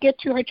trying to get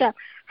to her job.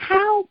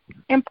 how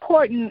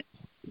important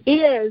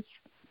is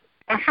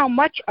how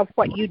much of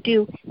what you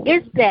do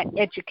is that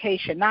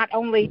education, not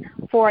only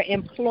for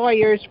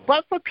employers,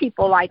 but for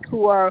people like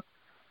who are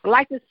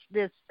like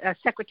this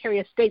Secretary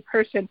of State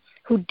person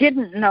who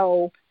didn't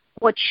know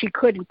what she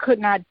could and could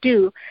not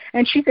do.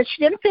 And she said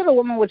she didn't feel the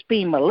woman was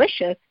being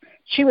malicious.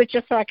 She was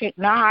just like,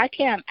 I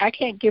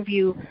can't give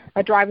you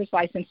a driver's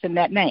license in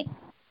that name.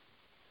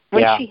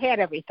 When she had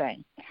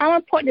everything. How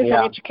important is the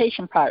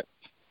education part?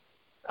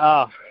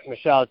 Oh,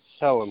 Michelle, it's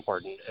so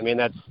important. I mean,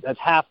 that's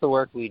half the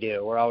work we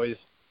do. We're always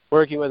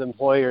working with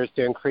employers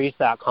to increase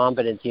that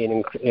competency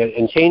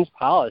and change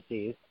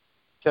policies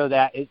so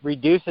that it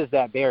reduces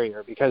that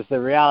barrier, because the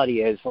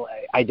reality is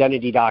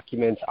identity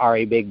documents are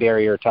a big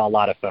barrier to a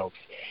lot of folks.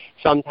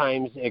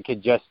 Sometimes it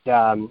could just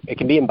it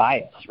can be in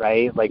bias,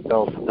 right? Like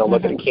they'll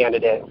look at a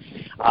candidate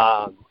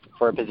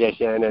for a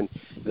position and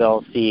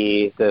they'll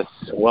see this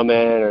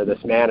woman or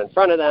this man in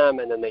front of them,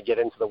 and then they get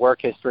into the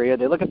work history, or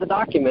they look at the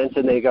documents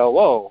and they go,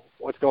 whoa,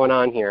 what's going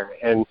on here?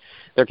 And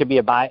there could be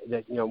a bias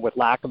that, with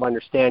lack of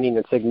understanding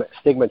and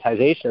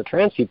stigmatization of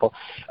trans people,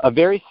 a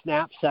very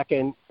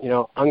snap-second,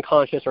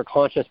 unconscious or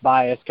conscious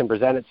bias can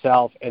present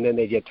itself, and then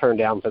they get turned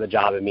down for the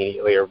job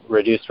immediately or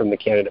reduced from the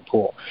candidate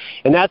pool.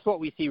 And that's what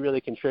we see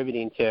really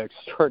contributing to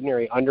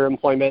extraordinary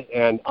underemployment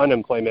and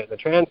unemployment in the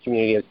trans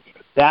community, is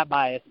that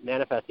bias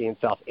manifesting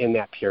itself in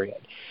that period.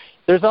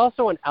 There's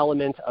also an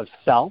element of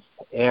self,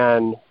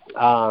 and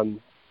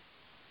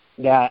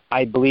that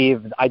I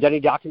believe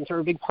identity documents are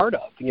a big part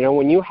of.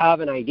 When you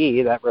have an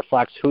ID that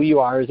reflects who you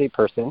are as a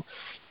person,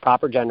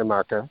 proper gender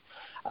marker,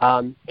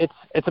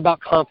 it's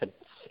about confidence.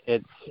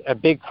 It's a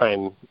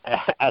big-time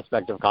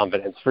aspect of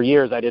confidence. For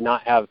years, I did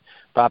not have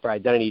proper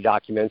identity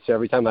documents, so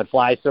every time I'd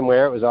fly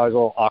somewhere, it was always a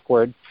little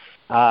awkward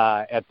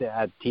at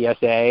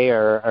TSA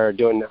or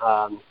doing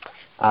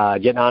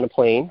getting on a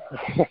plane.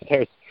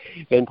 There's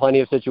been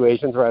plenty of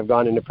situations where I've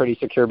gone into pretty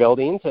secure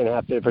buildings and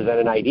have to present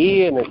an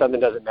ID, and then something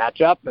doesn't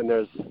match up, and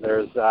there's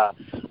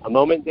a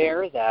moment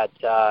there that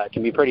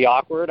can be pretty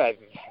awkward. I've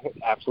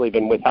actually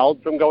been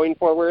withheld from going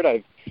forward.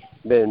 I've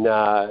been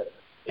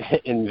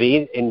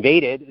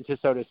invaded,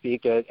 so to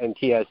speak, in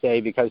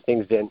TSA because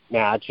things didn't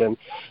match, and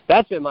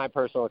that's been my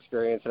personal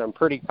experience, and I'm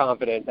pretty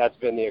confident that's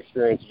been the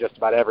experience of just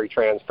about every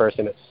trans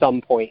person at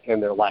some point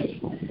in their life.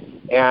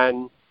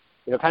 And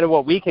kind of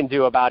what we can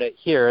do about it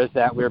here is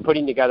that we're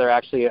putting together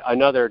actually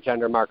another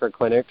gender marker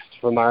clinics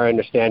from our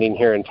understanding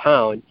here in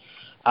town.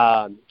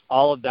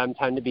 All of them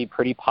tend to be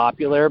pretty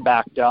popular,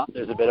 backed up.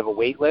 There's a bit of a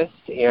wait list,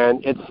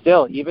 and it's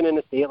still, even in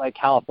a state like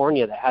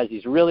California that has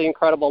these really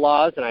incredible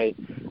laws, and I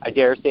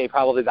dare say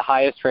probably the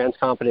highest trans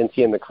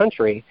competency in the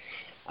country,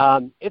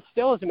 it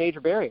still is a major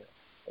barrier.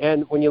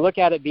 And when you look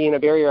at it being a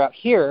barrier out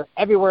here,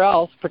 everywhere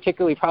else,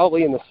 particularly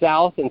probably in the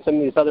South and some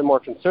of these other more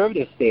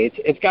conservative states,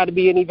 it's got to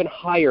be an even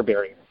higher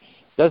barrier.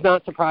 Does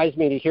not surprise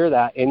me to hear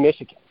that in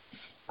Michigan,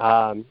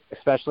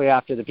 especially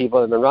after the people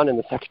that have been running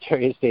the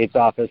Secretary of State's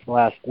office the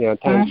last 10,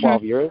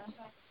 12 years.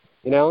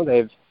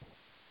 They've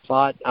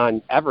fought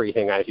on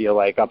everything, I feel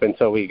like, up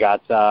until we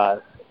got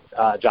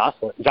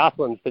Jocelyn.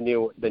 Jocelyn's the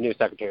new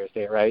Secretary of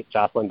State, right?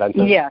 Jocelyn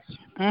Benson? Yes.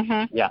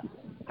 Yeah.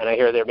 And I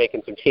hear they're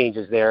making some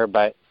changes there.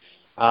 But,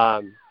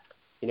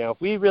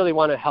 if we really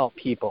want to help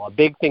people, a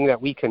big thing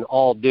that we can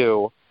all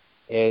do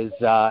is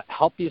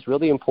help these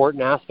really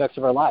important aspects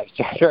of our lives.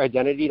 Gender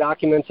identity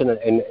documents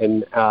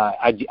and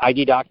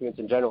ID documents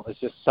in general is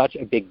just such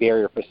a big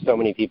barrier for so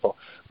many people.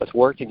 Let's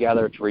work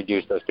together to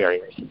reduce those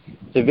barriers.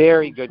 It's a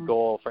very good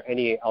goal for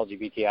any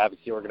LGBT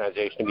advocacy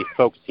organization to be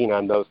focusing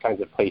on those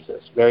kinds of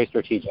places. Very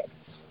strategic,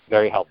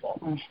 very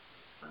helpful.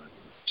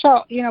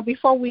 So,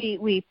 before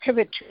we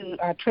pivot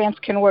to Trans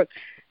Can Work,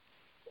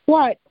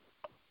 what,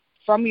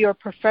 from your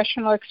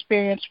professional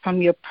experience,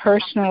 from your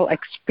personal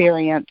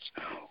experience,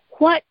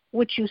 what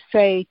would you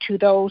say to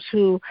those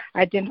who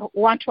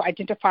want to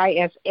identify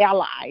as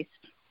allies?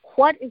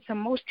 What is the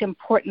most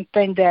important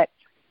thing that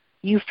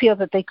you feel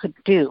that they could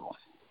do?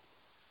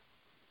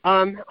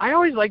 I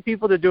always like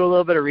people to do a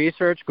little bit of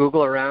research,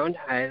 Google around.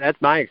 That's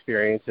my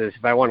experience, is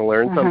if I want to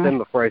learn something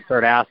before I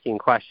start asking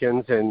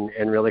questions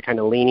and really kind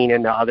of leaning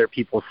into other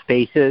people's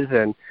spaces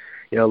and,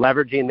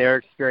 leveraging their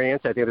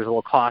experience. I think there's a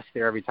little cost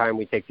there every time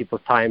we take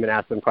people's time and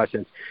ask them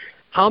questions.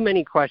 How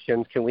many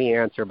questions can we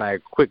answer by a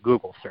quick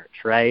Google search,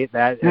 right?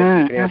 That you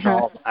can answer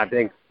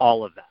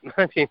all of them.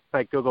 I mean,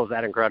 Google's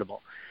that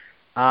incredible.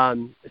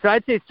 So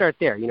I'd say start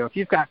there. If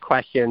you've got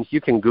questions,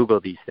 you can Google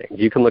these things.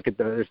 You can look at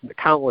there's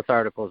countless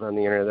articles on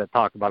the internet that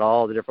talk about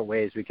all the different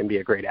ways we can be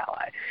a great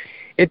ally.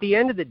 At the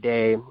end of the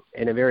day,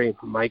 in a very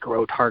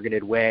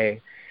micro-targeted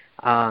way,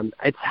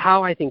 it's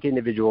how I think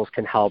individuals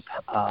can help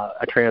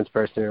a trans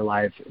person in their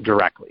life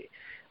directly.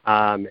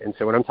 And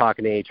so when I'm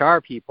talking to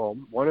HR people,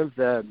 one of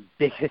the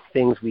biggest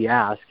things we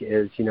ask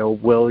is,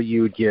 will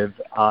you give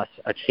us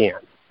a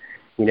chance?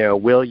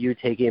 Will you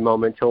take a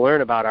moment to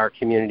learn about our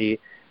community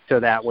so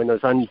that when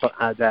those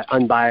that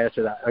unbiased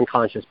or that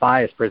unconscious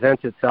bias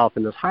presents itself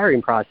in those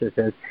hiring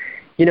processes,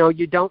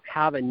 you don't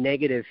have a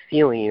negative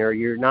feeling, or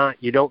you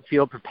don't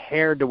feel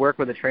prepared to work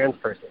with a trans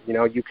person.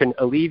 You can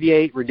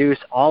alleviate, reduce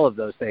all of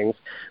those things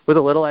with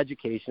a little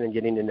education and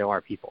getting to know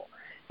our people.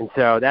 And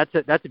so that's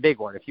a big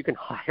one. If you can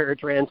hire a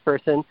trans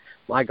person,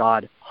 my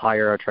God,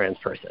 hire a trans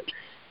person.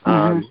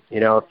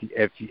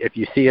 If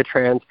you see a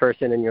trans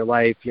person in your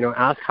life,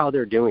 ask how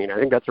they're doing. I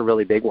think that's a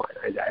really big one.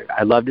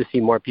 I love to see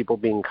more people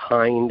being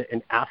kind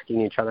and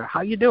asking each other,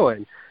 how you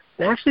doing?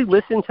 And actually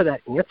listen to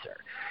that answer.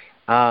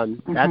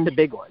 That's a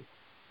big one.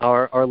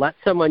 Or let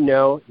someone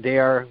know they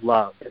are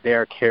loved, they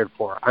are cared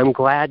for. I'm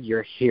glad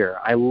you're here.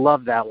 I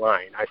love that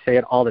line. I say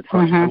it all the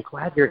time. I'm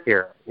glad you're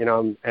here.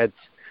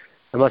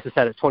 I must have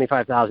said it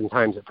 25,000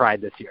 times at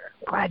Pride this year.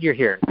 Glad you're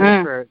here.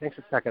 Thanks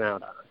for checking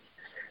out on us.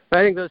 But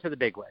I think those are the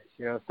big ways.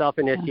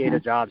 Self-initiate a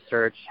job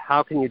search.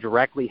 How can you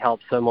directly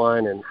help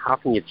someone, and how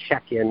can you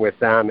check in with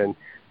them and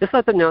just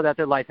let them know that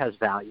their life has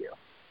value,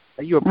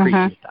 that you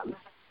appreciate them.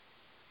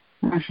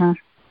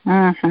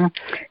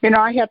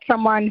 I had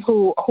someone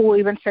who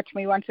even said to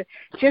me once,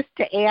 just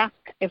to ask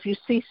if you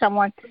see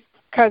someone,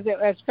 because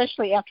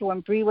especially after when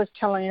Bree was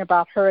telling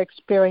about her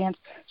experience,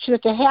 she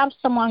said to have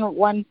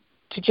someone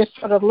to just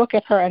sort of look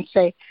at her and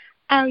say,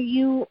 are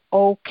you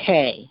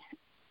okay?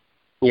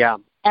 Yeah.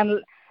 And,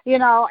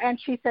 and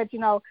she said,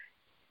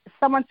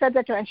 someone said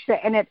that to her, and she said,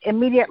 and it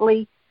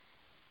immediately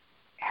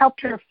helped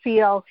her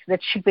feel that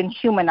she'd been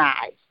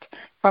humanized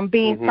from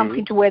being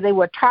something to where they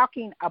were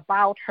talking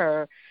about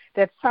her,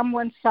 that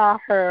someone saw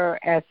her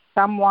as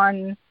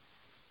someone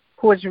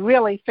who was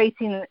really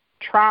facing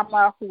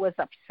trauma, who was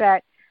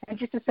upset, and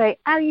just to say,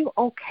 are you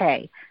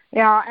okay?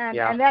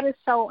 And that is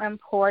so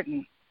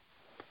important.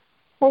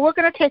 Well, we're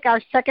going to take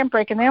our second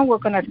break, and then we're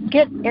going to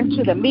get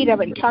into the meat of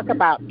it and talk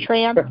about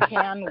trans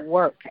can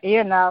work,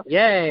 Yay,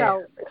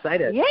 so,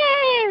 excited.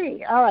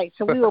 Yay! All right,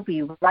 so we will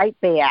be right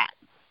back.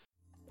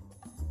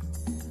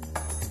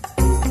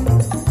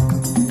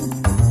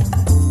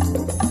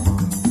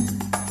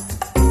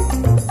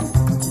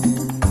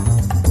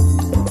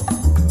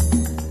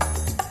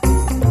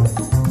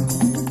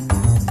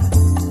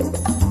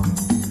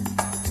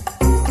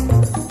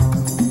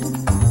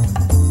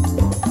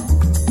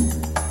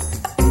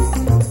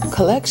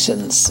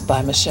 Collections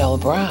by Michelle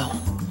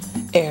Brown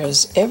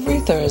airs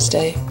every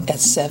Thursday at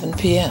 7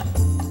 p.m.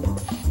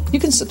 You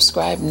can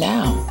subscribe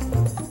now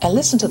and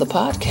listen to the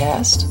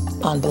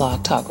podcast on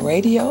Blog Talk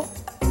Radio,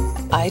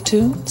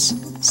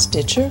 iTunes,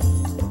 Stitcher,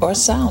 or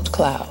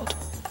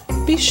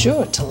SoundCloud. Be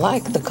sure to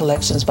like the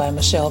Collections by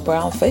Michelle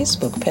Brown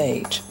Facebook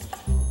page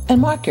and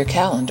mark your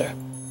calendar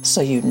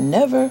so you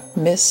never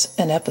miss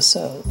an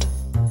episode.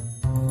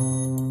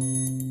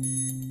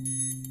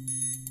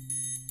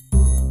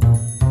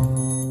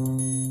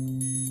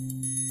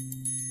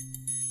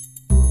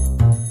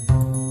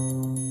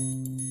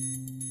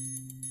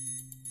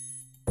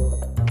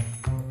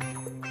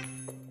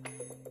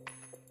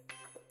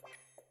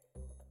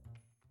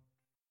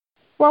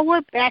 Well,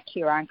 we're back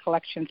here on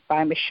Collections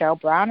by Michelle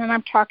Brown, and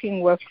I'm talking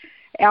with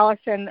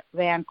Allison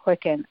Van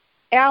Kuiken.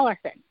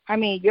 Allison,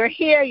 you're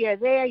here, you're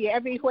there, you're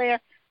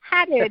everywhere.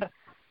 How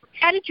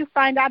did you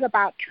find out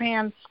about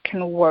Trans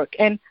Can Work?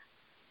 And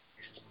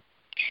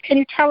can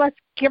you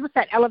give us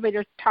that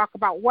elevator talk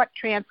about what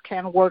Trans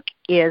Can Work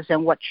is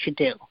and what you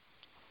do?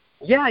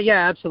 Yeah,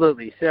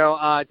 absolutely. So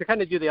to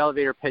kind of do the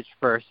elevator pitch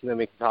first, and then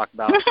we can talk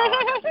about how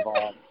I got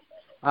involved.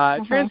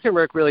 Trans Can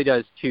Work really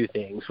does two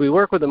things. We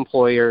work with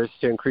employers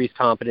to increase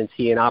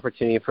competency and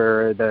opportunity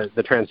for the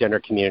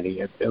transgender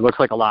community. It looks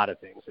like a lot of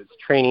things. It's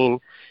training,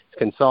 it's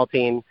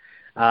consulting,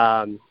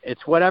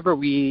 it's whatever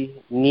we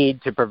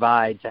need to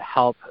provide to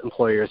help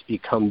employers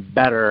become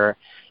better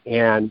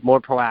and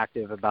more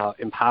proactive about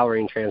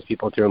empowering trans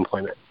people through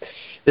employment.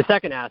 The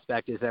second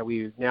aspect is that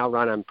we now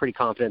run, I'm pretty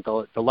confident,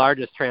 the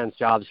largest trans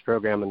jobs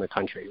program in the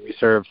country. We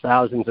serve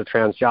thousands of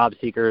trans job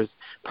seekers,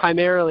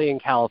 primarily in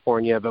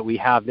California, but we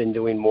have been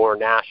doing more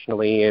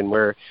nationally, and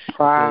we're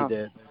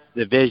really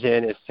the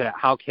vision is to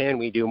how can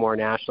we do more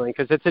nationally,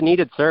 because it's a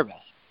needed service.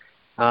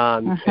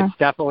 It's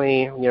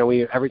definitely,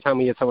 every time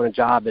we get someone a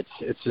job,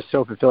 it's just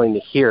so fulfilling to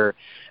hear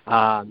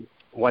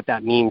what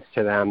that means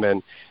to them.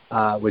 And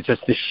with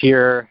just the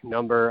sheer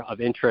number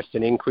of interest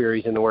and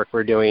inquiries in the work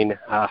we're doing,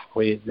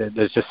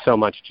 there's just so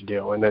much to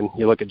do. And then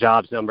you look at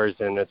jobs numbers,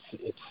 and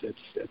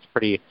it's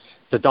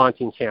a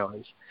daunting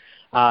challenge.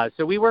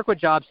 So we work with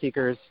job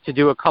seekers to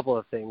do a couple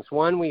of things.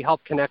 One, we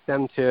help connect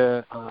them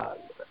to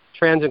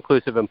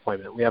trans-inclusive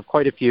employment. We have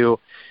quite a few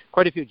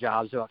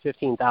jobs, about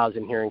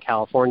 15,000 here in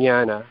California,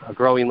 and a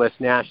growing list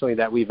nationally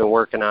that we've been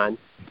working on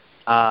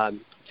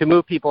to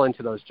move people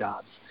into those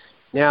jobs.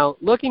 Now,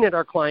 looking at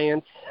our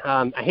clients,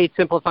 I hate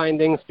simplifying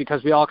things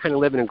because we all kind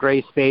of live in a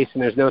gray space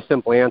and there's no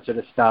simple answer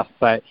to stuff.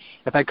 But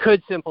if I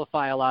could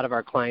simplify a lot of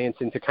our clients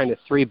into kind of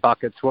three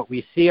buckets, what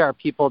we see are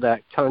people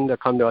that tend to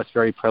come to us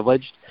very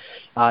privileged.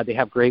 They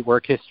have great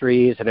work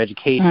histories and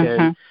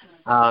education.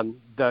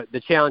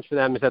 The challenge for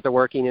them is that they're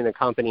working in a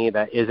company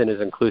that isn't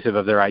as inclusive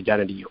of their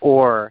identity,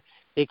 or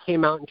they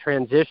came out and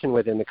transitioned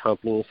within the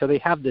company, so they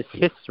have this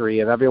history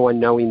of everyone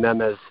knowing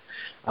them as,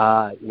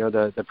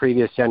 the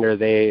previous gender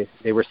they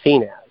were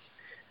seen as.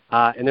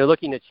 and they're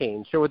looking to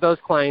change. So with those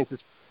clients,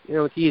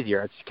 it's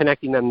easier. It's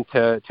connecting them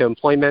to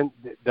employment,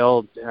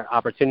 they'll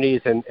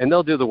opportunities, and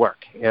they'll do the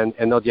work, and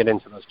they'll get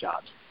into those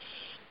jobs.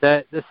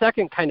 The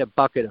second kind of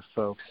bucket of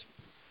folks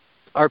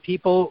are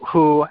people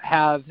who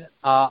have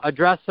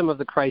addressed some of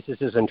the crises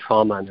and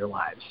trauma in their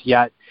lives,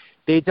 yet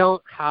they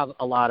don't have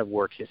a lot of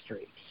work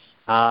history.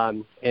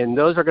 And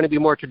those are going to be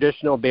more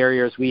traditional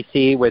barriers we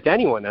see with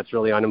anyone that's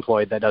really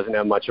unemployed that doesn't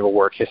have much of a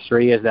work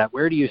history, is that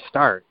where do you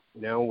start?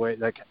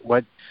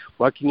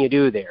 What can you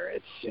do there?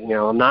 It's,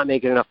 I'm not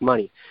making enough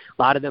money.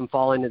 A lot of them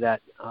fall into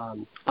that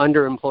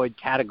underemployed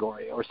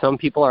category, or some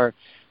people are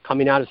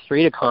coming out of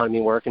street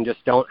economy work and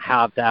just don't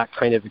have that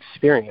kind of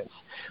experience.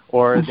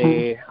 Or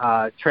they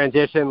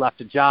transition,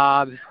 left a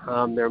job,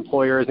 their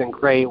employer isn't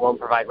great, won't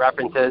provide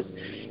references.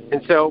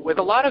 And so with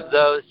a lot of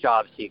those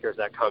job seekers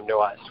that come to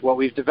us, what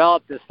we've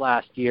developed this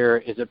last year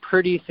is a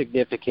pretty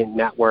significant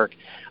network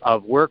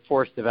of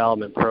workforce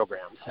development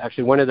programs.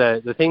 Actually, one of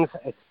the things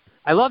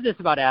I love this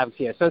about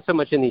advocacy. I spent so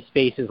much in these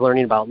spaces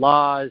learning about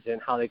laws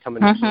and how they come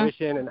into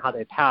fruition and how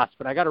they pass,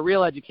 but I got a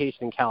real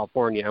education in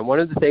California. And one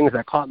of the things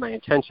that caught my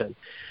attention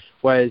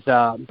was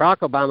Barack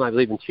Obama, I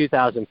believe in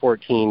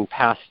 2014,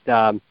 passed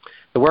the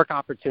Work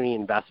Opportunity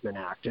Investment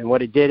Act. And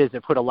what it did is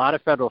it put a lot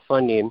of federal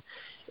funding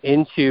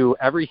into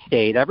every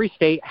state. Every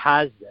state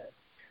has this,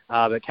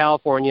 but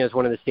California is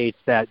one of the states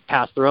that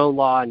passed their own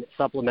law and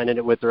supplemented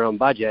it with their own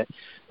budget.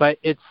 But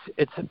it's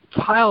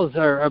piles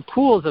or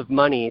pools of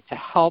money to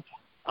help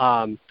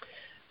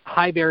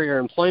high barrier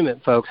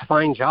employment folks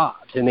find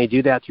jobs, and they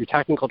do that through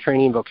technical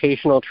training,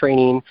 vocational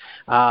training,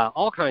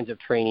 all kinds of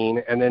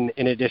training, and then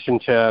in addition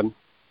to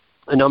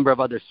a number of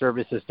other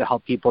services to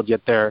help people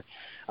get their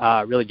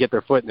really get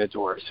their foot in the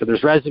door. So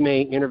there's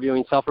resume,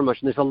 interviewing,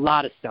 self-promotion. There's a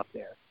lot of stuff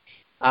there.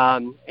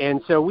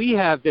 And so we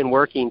have been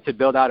working to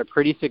build out a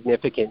pretty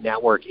significant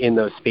network in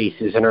those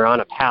spaces and are on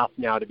a path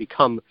now to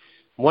become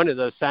one of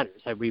those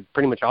centers. We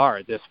pretty much are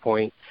at this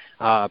point,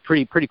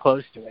 pretty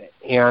close to it.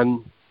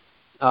 And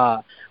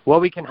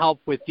what we can help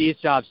with these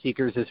job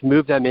seekers is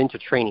move them into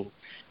training.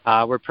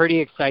 We're pretty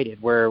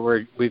excited.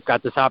 We've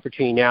got this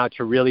opportunity now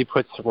to really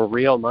put some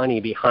real money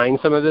behind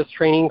some of this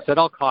training. So it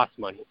all costs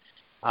money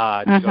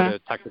to go to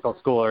technical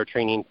school or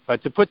training,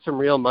 but to put some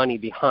real money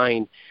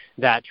behind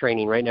that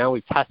training. Right now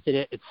we've tested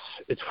it.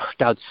 It's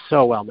worked out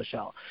so well,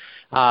 Michelle.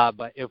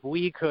 But if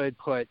we could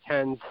put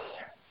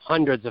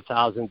hundreds of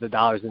thousands of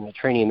dollars in the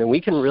training, then we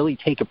can really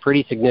take a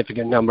pretty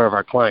significant number of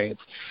our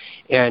clients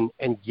and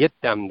get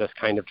them this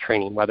kind of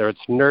training, whether it's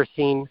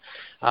nursing,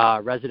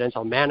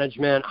 residential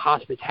management,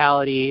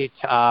 hospitality,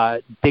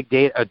 big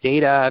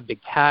data, big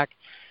tech,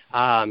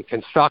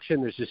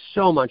 construction. There's just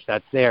so much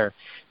that's there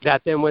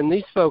that then when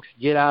these folks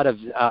get out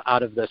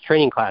of those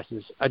training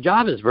classes, a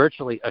job is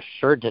virtually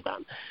assured to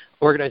them.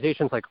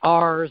 Organizations like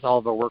ours, all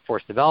of our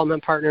workforce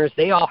development partners,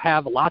 they all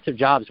have lots of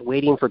jobs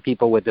waiting for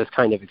people with this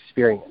kind of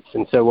experience.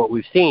 And so what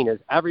we've seen is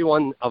every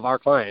one of our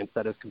clients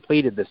that has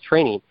completed this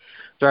training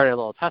during a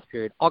little test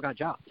period all got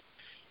jobs.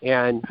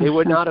 And they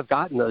would not have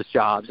gotten those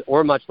jobs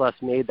or much less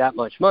made that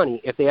much money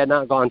if they had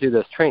not gone through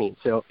this training.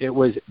 So it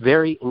was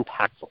very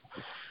impactful.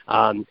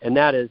 And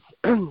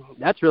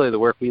that's really the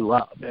work we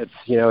love. It's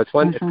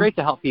it's great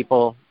to help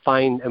people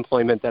find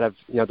employment that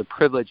have the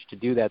privilege to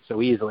do that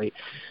so easily,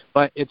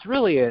 but it's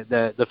really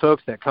the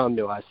folks that come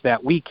to us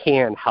that we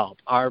can help.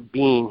 Our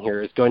being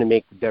here is going to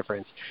make the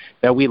difference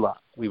that we love.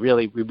 We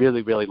really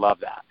love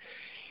that.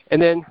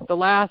 And then the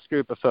last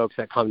group of folks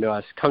that come to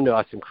us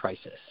in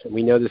crisis, and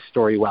we know this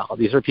story well.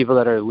 These are people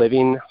that are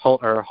living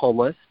or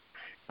homeless,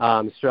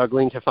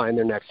 struggling to find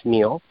their next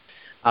meal.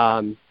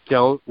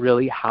 Don't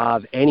really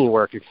have any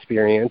work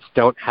experience,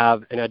 don't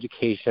have an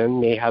education,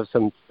 may have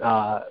some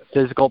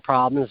physical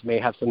problems, may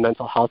have some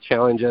mental health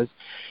challenges.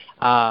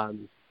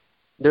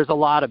 There's a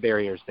lot of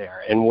barriers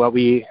there. And what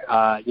we,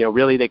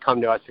 really they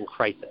come to us in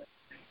crisis.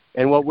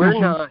 And what we're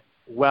not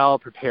well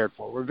prepared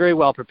for, we're very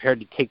well prepared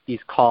to take these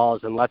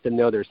calls and let them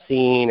know they're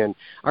seen. And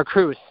our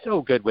crew is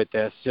so good with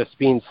this, just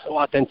being so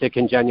authentic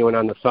and genuine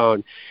on the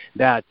phone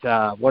that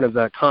one of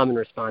the common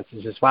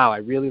responses is, wow, I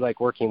really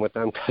like working with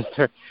them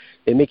because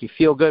they make you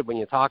feel good when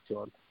you talk to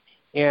them.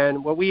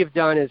 And what we have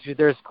done is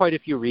there's quite a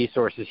few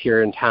resources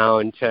here in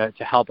town to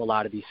help a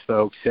lot of these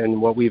folks.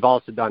 And what we've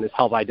also done is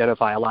help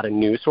identify a lot of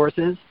new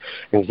sources,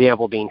 an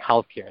example being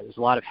healthcare. There's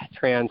a lot of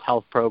trans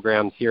health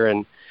programs here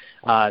in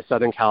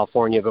Southern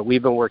California, but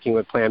we've been working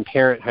with Planned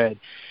Parenthood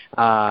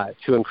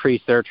to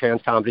increase their trans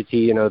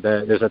competency.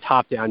 There's a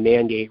top-down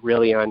mandate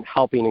really on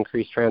helping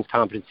increase trans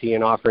competency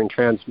and offering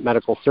trans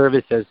medical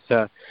services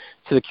to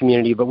the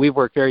community. But we've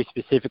worked very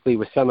specifically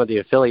with some of the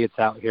affiliates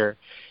out here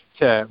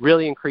to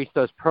really increase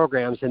those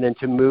programs and then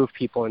to move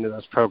people into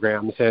those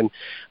programs. And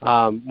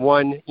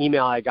one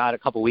email I got a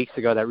couple weeks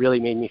ago that really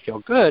made me feel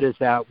good is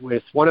that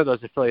with one of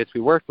those affiliates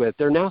we worked with,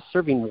 they're now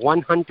serving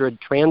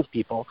 100 trans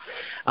people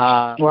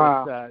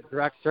with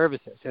direct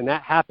services. And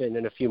that happened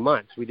in a few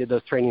months. We did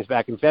those trainings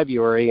back in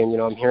February, and,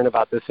 I'm hearing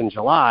about this in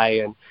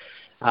July. And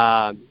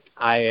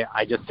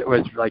I just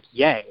was like,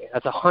 yay,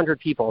 that's 100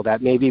 people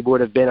that maybe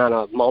would have been on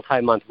a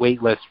multi-month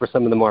wait list for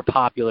some of the more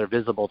popular,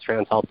 visible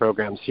trans health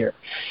programs here.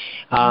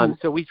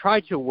 So we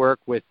tried to work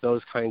with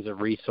those kinds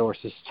of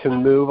resources to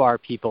move our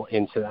people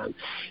into them.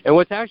 And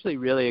what's actually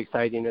really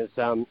exciting is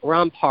we're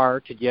on par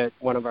to get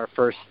one of our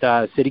first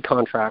city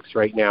contracts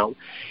right now.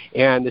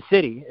 And the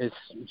city is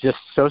just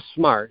so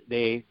smart.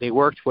 They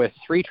worked with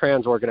 3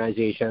 trans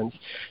organizations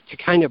to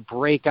kind of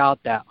break out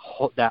that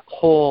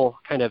whole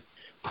kind of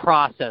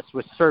process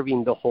with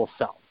serving the whole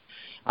self.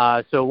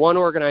 So one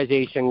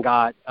organization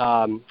got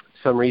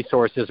some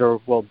resources,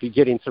 or will be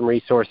getting some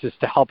resources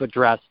to help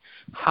address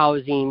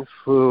housing,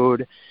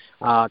 food,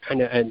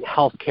 and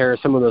healthcare,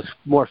 some of those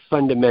more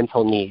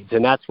fundamental needs,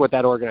 and that's what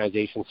that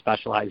organization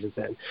specializes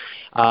in.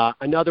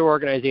 Another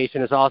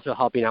organization is also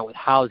helping out with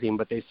housing,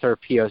 but they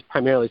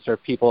primarily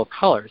serve people of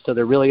color, so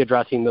they're really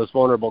addressing those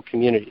vulnerable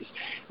communities,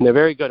 and they're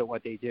very good at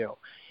what they do.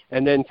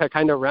 And then to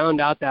kind of round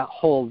out that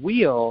whole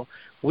wheel,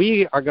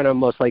 we are going to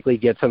most likely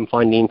get some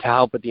funding to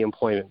help with the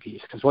employment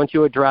piece, because once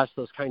you address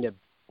those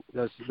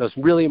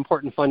really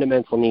important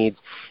fundamental needs,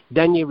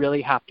 then you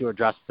really have to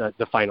address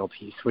the final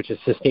piece, which is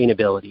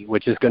sustainability,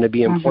 which is going to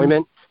be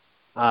employment,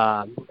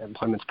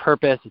 employment's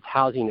purpose, it's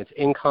housing, it's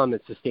income,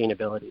 it's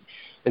sustainability.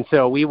 And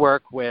so we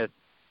work with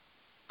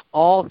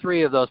all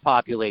 3 of those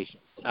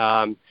populations.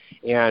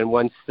 And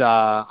once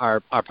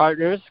our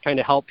partners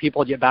kind of help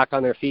people get back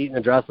on their feet and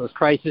address those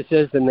crises,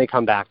 then they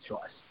come back to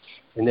us.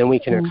 And then we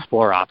can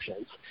explore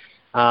options.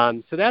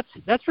 So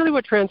that's really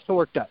what Trans Can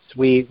Work does.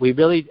 We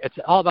really, it's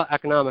all about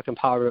economic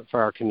empowerment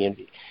for our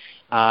community.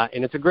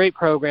 And it's a great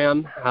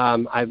program.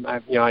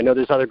 I know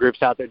there's other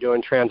groups out there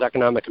doing trans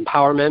economic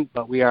empowerment,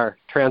 but we are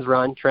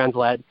trans-run,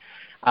 trans-led,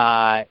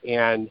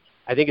 and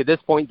I think at this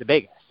point the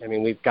biggest. I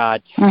mean, we've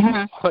got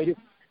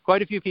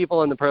quite a few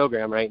people in the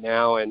program right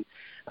now, and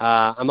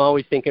I'm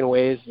always thinking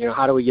ways,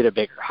 how do we get it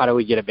bigger? How do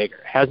we get it bigger?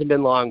 It hasn't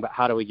been long, but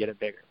how do we get it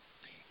bigger?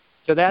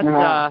 So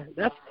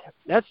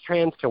that's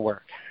Trans Can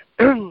Work.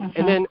 And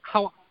then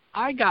how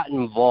I got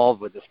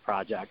involved with this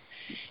project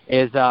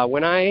is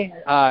when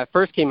I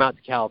first came out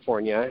to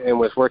California and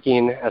was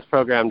working as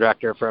program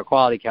director for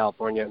Equality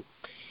California,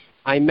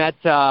 I met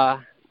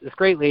this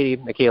great lady,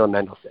 Michaela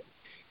Mendelson.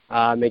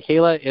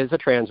 Michaela is a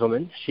trans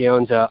woman. She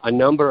owns a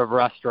number of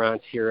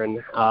restaurants here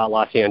in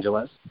Los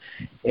Angeles.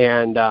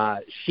 And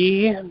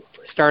she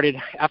started,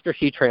 after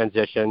she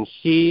transitioned,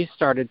 she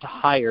started to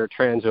hire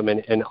trans women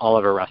in all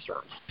of her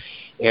restaurants.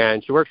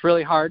 And she worked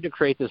really hard to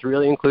create this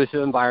really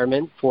inclusive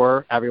environment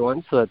for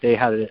everyone so that they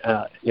had,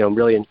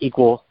 really an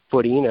equal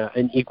footing,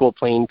 an equal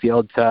playing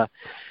field to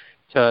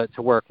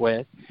work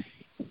with.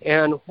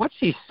 And what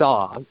she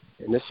saw,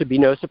 and this should be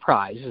no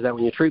surprise, is that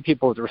when you treat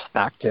people with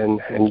respect and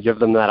you give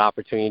them that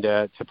opportunity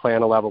to play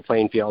on a level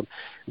playing field,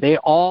 they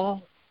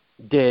all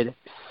did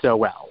so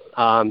well.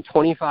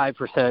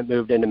 25%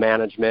 moved into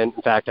management.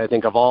 In fact, I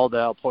think of all the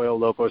El Pollo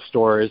Loco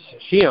stores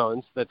she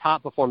owns, the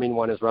top performing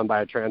one is run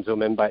by a trans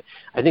woman, but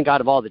I think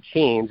out of all the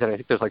chains, and I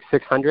think there's like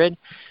 600,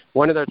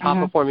 one of their top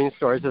performing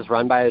stores is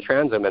run by a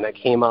trans woman that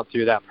came up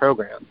through that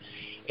program.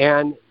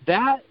 And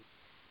that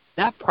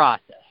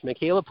process,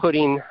 Michaela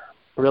putting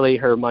really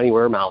her money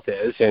where her mouth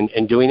is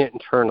and doing it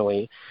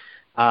internally,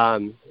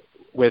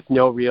 with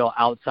no real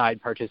outside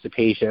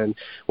participation,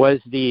 was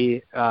the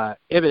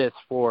impetus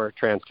for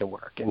Trans Can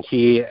Work. And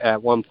she,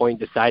 at one point,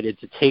 decided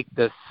to take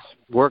this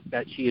work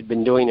that she had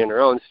been doing in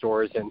her own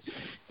stores and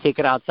take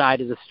it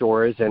outside of the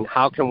stores, and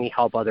how can we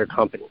help other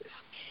companies?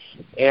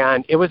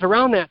 And it was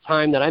around that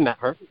time that I met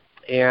her.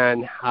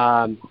 And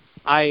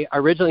I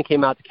originally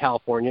came out to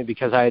California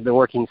because I had been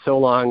working so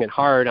long and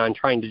hard on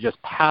trying to just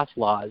pass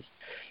laws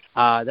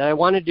that I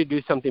wanted to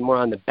do something more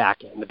on the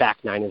back end, the back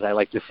nine, as I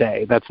like to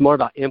say. That's more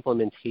about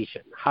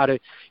implementation. How to,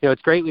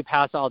 it's great we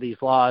pass all these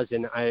laws,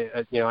 and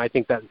I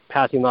think that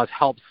passing laws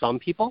helps some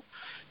people.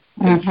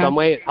 In some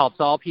way it helps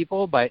all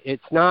people, but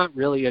it's not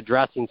really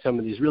addressing some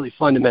of these really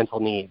fundamental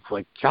needs,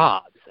 like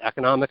jobs,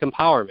 economic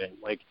empowerment.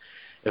 Like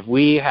if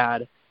we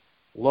had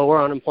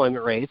lower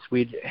unemployment rates,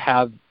 we'd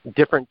have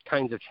different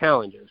kinds of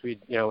challenges. We'd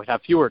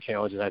have fewer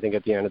challenges, I think,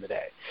 at the end of the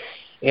day.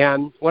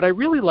 And what I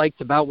really liked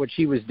about what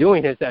she was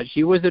doing is that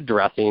she was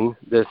addressing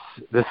this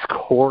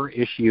core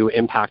issue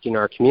impacting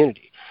our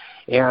community.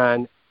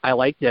 And I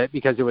liked it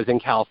because it was in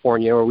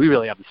California, where we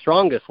really have the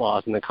strongest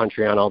laws in the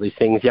country on all these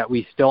things, yet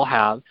we still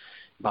have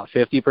about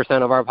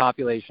 50% of our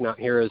population out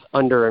here is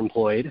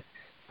underemployed.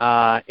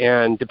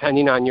 And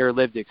depending on your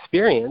lived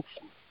experience,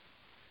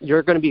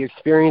 you're going to be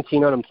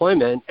experiencing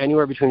unemployment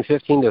anywhere between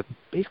 15 to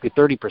basically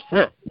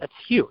 30%. That's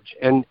huge.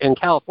 And in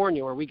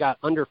California, where we got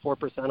under 4%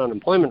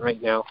 unemployment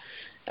right now,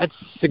 that's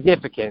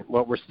significant,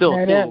 what we're still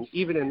seeing,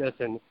 even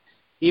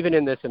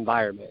in this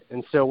environment.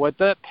 And so what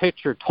that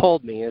picture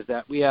told me is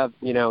that we have,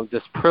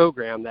 this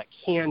program that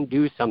can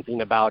do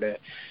something about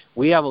it.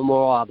 We have a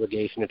moral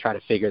obligation to try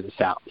to figure this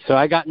out. So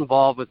I got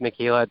involved with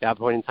Michaela at that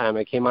point in time.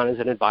 I came on as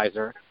an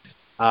advisor,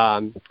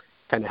 kind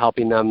of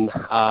helping them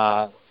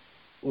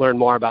learn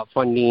more about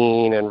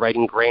funding and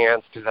writing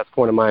grants, because that's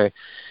one of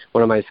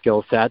my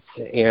skill sets.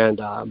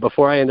 And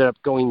before I ended up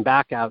going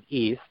back out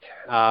east,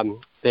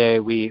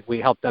 We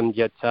helped them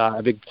get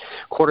a big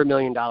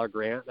 $250,000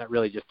 grant that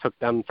really just took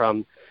them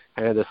from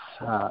kind of this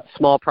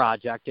small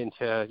project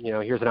into,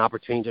 here's an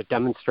opportunity to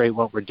demonstrate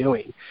what we're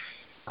doing.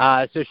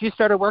 So she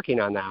started working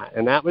on that,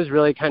 and that was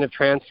really kind of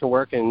trans to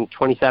work in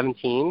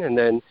 2017 and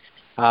then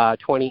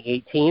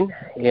 2018.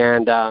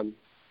 And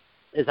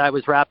as I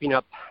was wrapping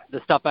up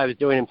the stuff I was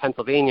doing in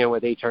Pennsylvania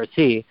with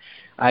HRC,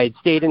 I had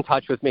stayed in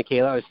touch with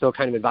Michaela. I was still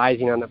kind of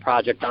advising on the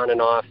project on and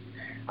off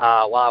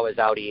while I was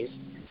out east.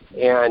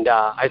 And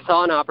I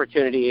saw an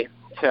opportunity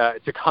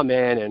to come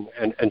in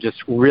and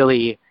just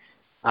really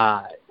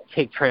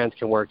take Trans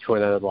Can Work to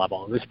another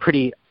level. It was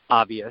pretty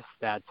obvious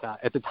that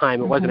at the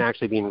time it wasn't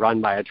actually being run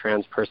by a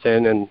trans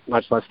person, and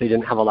much less they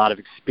didn't have a lot of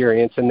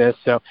experience in this.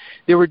 So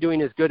they were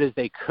doing as good as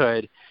they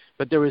could,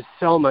 but there was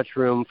so much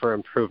room for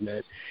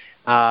improvement.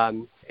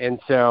 And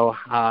so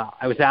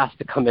I was asked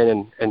to come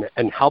in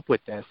and help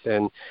with this,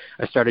 and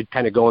I started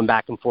kind of going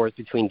back and forth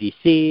between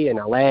D.C. and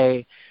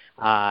L.A.,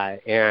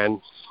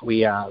 and we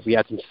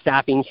had some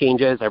staffing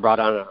changes. I brought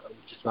on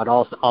just about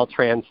all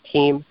trans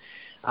team.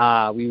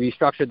 We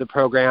restructured the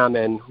program,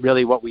 and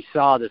really what we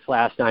saw this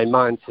last 9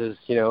 months is,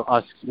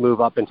 us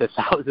move up into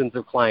thousands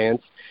of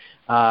clients,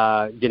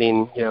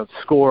 getting,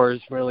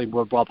 scores. Really,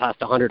 we're well past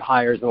 100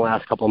 hires in the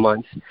last couple of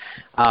months.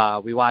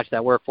 We watched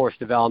that workforce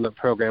development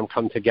program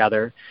come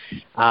together,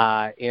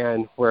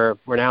 and we're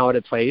now at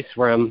a place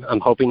where I'm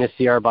hoping to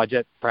see our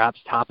budget perhaps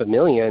top $1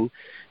 million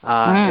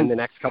in the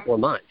next couple of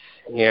months.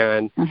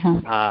 And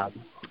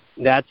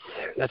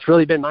that's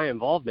really been my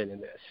involvement in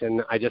this.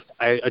 And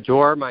I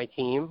adore my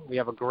team. We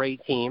have a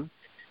great team.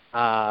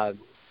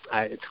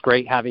 It's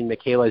great having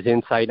Michaela's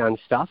insight on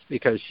stuff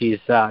because she's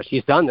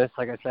done this,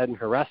 like I said, in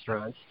her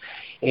restaurants.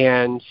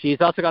 And she's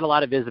also got a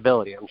lot of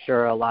visibility. I'm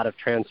sure a lot of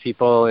trans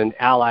people and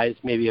allies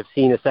maybe have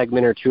seen a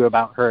segment or two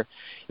about her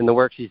and the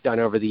work she's done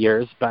over the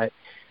years. But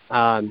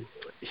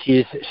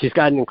she's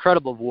got an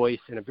incredible voice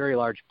and a very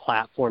large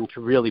platform to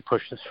really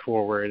push this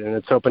forward. And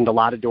it's opened a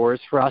lot of doors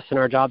for us and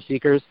our job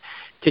seekers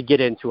to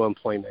get into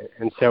employment.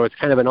 And so it's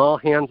kind of an all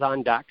hands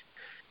on deck.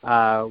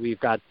 We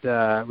kind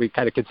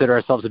of consider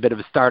ourselves a bit of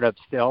a startup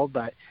still,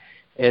 but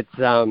it's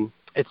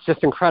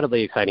just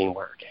incredibly exciting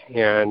work.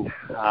 And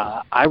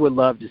I would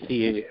love to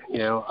see,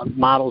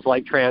 models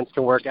like Trans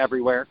Can Work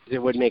everywhere, because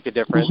it would make a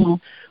difference,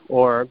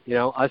 or,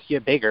 us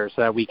get bigger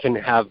so that we can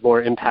have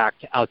more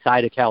impact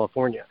outside of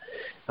California,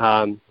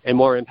 and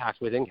more impact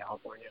within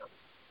California.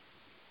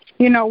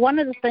 One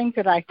of the things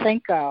that I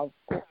think of,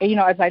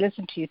 as I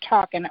listen to you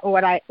talk, and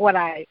what I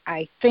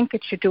think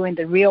that you're doing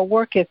the real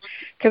work is,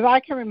 because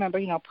I can remember,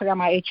 put on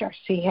my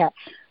HRC hat,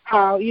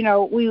 how,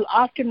 we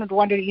often would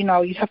wonder, you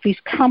have these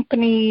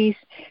companies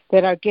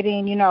that are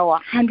getting,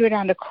 100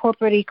 on the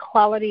corporate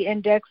equality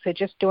index. They're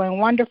just doing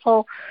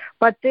wonderful.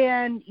 But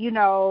then,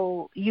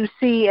 you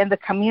see in the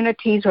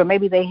communities where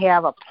maybe they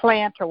have a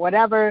plant or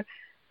whatever,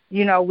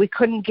 we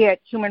couldn't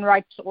get human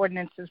rights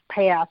ordinances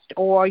passed,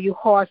 or you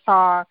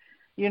saw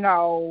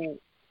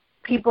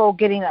people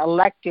getting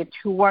elected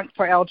who weren't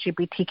for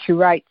LGBTQ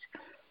rights.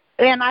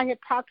 And I had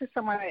talked to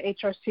someone at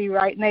HRC,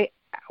 right, and I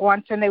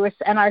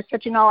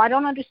said, I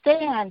don't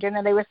understand. And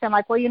then they were saying,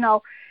 like,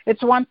 well,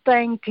 it's one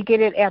thing to get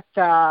it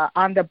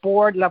on the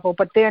board level,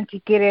 but then to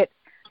get it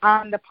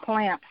on the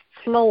plant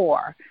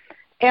floor.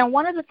 And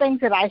one of the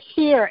things that I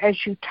hear as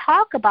you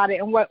talk about it,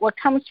 and what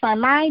comes to my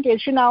mind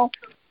is,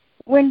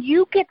 when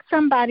you get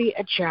somebody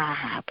a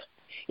job,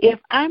 if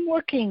I'm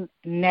working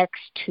next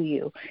to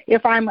you,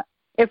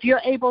 if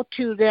you're able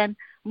to then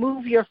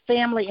move your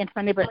family into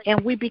my neighborhood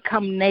and we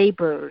become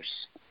neighbors,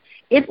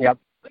 it's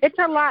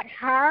a lot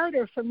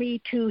harder for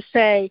me to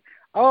say,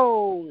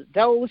 oh,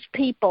 those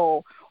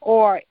people,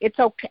 or it's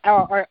okay,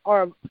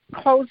 or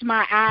close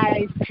my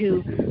eyes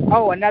to,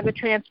 oh, another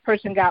trans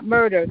person got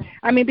murdered.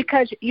 I mean,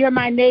 because you're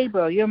my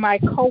neighbor, you're my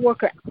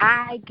coworker,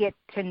 I get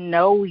to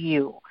know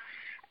you.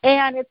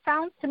 And it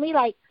sounds to me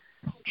like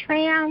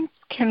Trans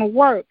Can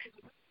Work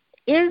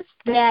is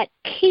that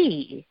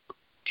key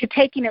to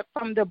taking it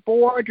from the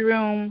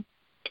boardroom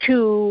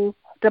to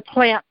the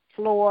plant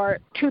floor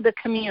to the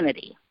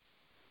community.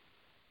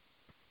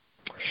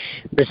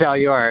 Michelle,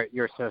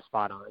 you're so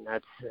spot on.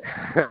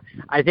 That's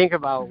I think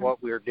about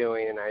what we're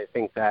doing, and I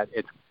think that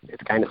it's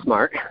kind of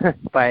smart,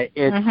 but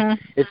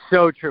it's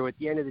so true. At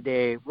the end of the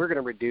day, we're going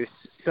to reduce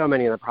so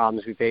many of the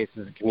problems we face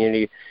as a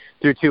community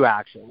through two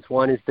actions.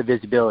 One is the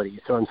visibility.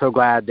 So I'm so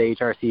glad the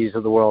HRCs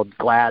of the world,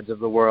 GLADs of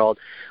the world,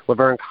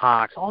 Laverne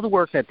Cox, all the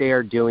work that they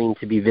are doing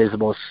to be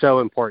visible is so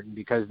important,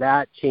 because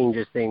that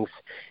changes things.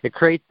 It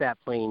creates that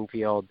playing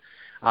field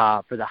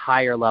for the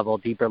higher level,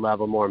 deeper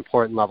level, more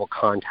important level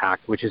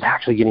contact, which is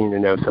actually getting to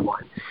know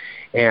someone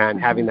and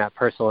having that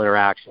personal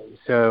interaction.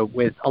 So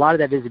with a lot of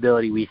that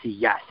visibility, we see,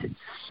 yes, it's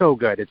so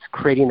good. It's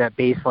creating that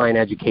baseline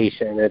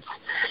education. It's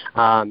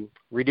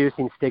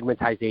reducing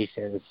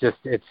stigmatization.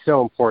 It's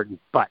so important.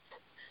 But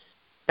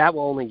that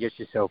will only get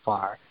you so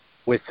far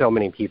with so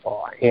many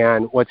people.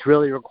 And what's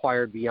really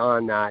required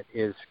beyond that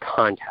is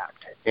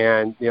contact.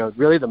 And,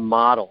 really the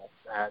model,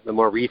 the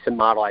more recent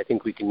model I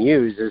think we can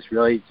use is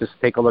really just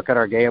take a look at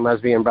our gay and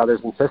lesbian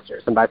brothers and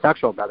sisters and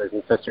bisexual brothers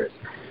and sisters.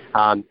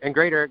 and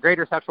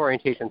greater sexual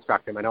orientation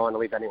spectrum. I don't want to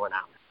leave anyone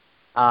out.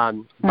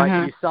 But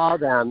you saw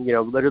them,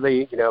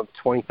 literally,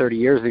 20, 30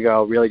 years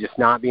ago, really just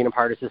not being a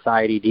part of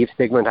society, deep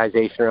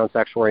stigmatization around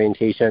sexual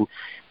orientation,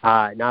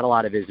 not a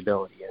lot of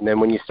visibility. And then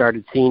when you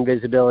started seeing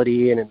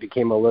visibility and it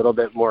became a little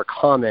bit more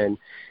common,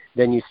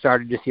 then you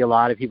started to see a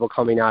lot of people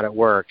coming out at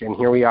work. And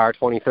here we are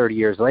 20, 30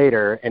 years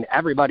later, and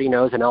everybody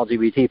knows an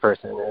LGBT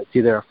person. It's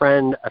either a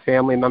friend, a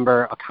family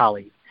member, a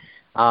colleague.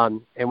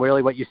 And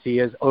really what you see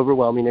is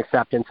overwhelming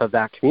acceptance of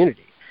that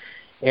community.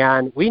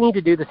 And we need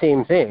to do the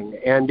same thing.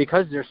 And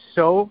because there's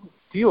so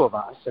few of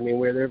us,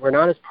 we're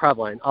not as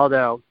prevalent,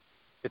 although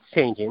it's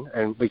changing,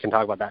 and we can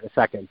talk about that in a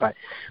second. But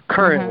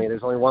currently,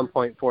 there's only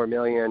 1.4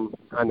 million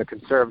on the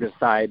conservative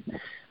side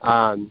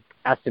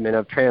estimate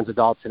of trans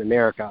adults in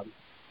America.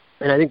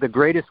 And I think the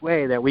greatest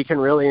way that we can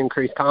really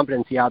increase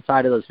competency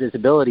outside of those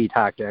visibility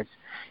tactics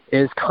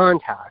is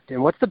contact.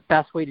 And what's the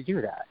best way to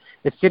do that?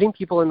 It's getting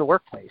people in the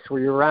workplace where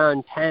you're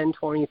around 10,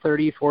 20,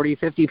 30, 40,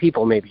 50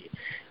 people maybe,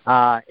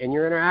 and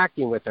you're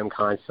interacting with them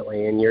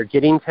constantly, and you're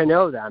getting to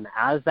know them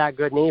as that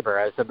good neighbor,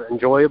 as an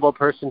enjoyable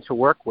person to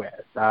work with,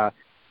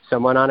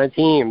 someone on a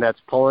team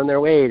that's pulling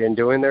their weight and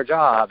doing their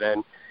job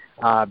and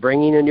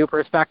bringing a new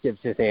perspective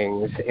to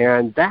things.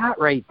 And that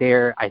right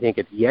there, I think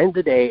at the end of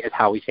the day, is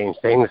how we change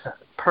things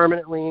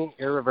permanently,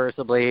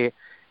 irreversibly.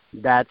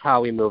 That's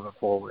how we move it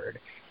forward.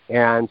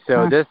 And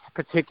so this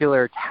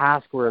particular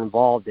task we're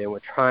involved in, we're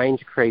trying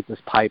to create this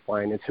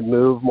pipeline and to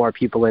move more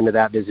people into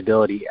that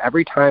visibility.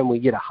 Every time we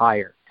get a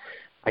hire,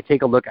 I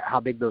take a look at how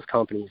big those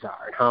companies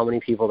are and how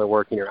many people they're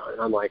working around.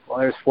 And I'm like, well,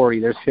 there's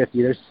 40, there's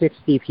 50, there's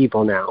 60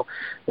 people now.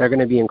 They're going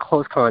to be in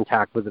close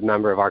contact with a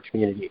member of our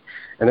community,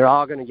 and they're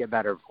all going to get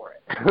better for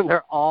it.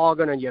 They're all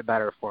going to get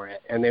better for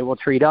it, and they will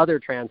treat other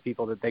trans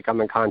people that they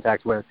come in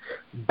contact with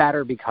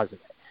better because of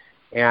it.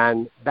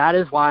 And that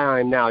is why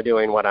I'm now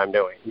doing what I'm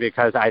doing,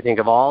 because I think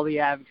of all the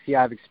advocacy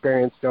I've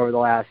experienced over the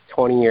last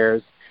 20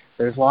 years,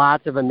 there's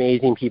lots of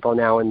amazing people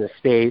now in this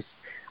space.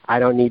 I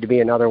don't need to be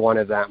another one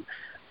of them.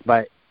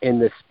 But in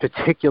this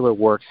particular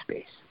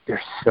workspace,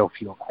 there's so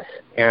few of us.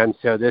 And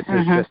so this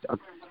is just a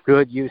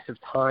good use of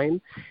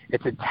time.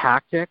 It's a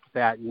tactic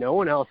that no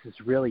one else is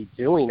really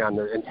doing as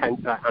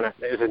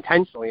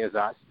intentionally as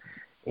us.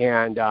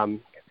 And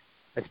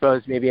I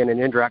suppose maybe in an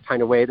indirect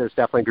kind of way, there's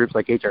definitely groups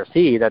like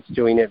HRC that's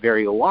doing it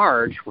very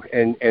large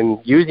and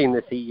using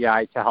the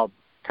CEI to help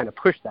kind of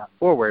push that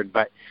forward.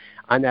 But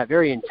on that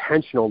very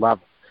intentional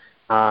level,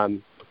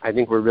 I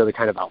think we're really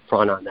kind of out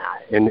front on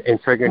that and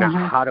figuring out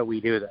how do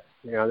we do this.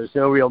 There's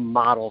no real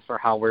model for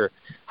how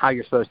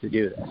you're supposed to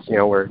do this.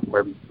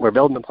 We're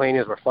building the plane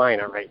as we're flying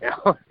it right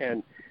now,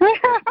 and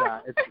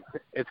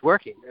it's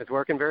working. It's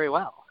working very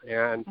well,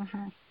 and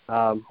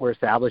we're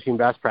establishing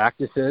best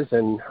practices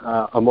and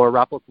a more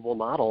replicable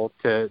model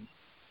to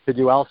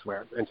do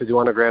elsewhere and to do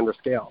on a grander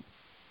scale.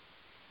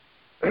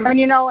 And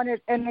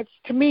it's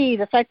to me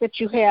the fact that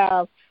you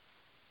have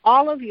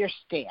all of your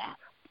staff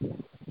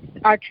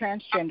are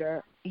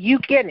transgender. You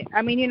get it.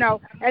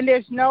 And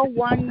there's no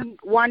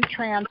one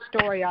trans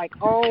story like,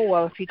 oh,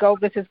 well, if you go,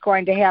 this is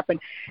going to happen.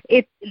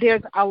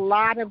 There's a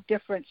lot of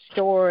different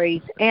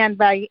stories, and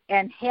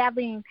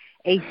having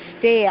a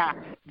staff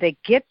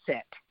that gets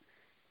it,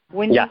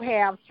 when you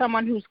have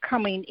someone who's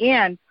coming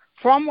in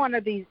from one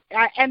of these,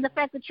 and the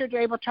fact that you're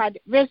able to,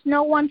 there's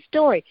no one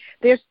story.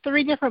 There's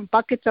 3 different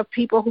buckets of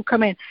people who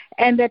come in,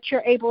 and that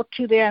you're able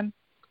to then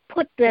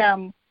put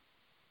them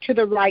to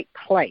the right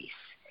place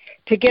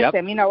to get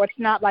them. It's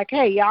not like,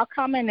 hey, y'all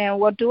come in and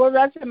we'll do a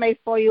resume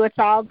for you. It's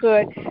all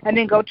good, and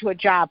then go to a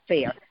job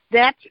fair.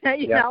 That's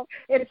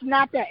it's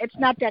not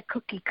that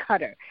cookie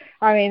cutter.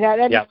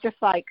 That is just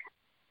like,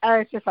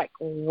 it's just like,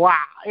 wow.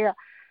 Yeah.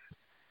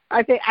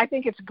 I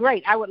think it's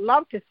great. I would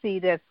love to see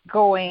this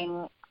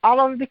going all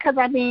over, because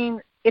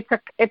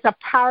it's a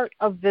part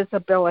of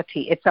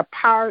visibility. It's a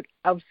part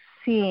of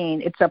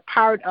seeing. It's a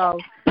part of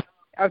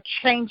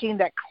changing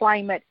that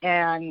climate,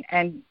 and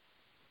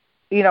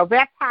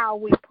that's how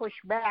we push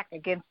back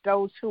against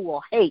those who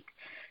will hate.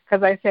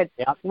 Because I said,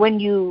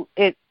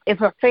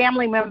 if a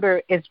family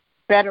member is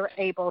better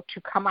able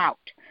to come out,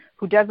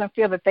 who doesn't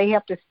feel that they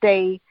have to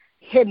stay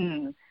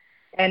hidden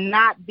and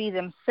not be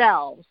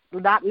themselves,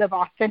 not live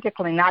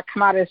authentically, not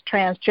come out as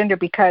transgender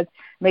because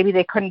maybe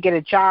they couldn't get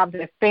a job,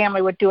 their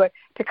family would do it,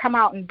 to come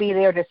out and be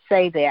there to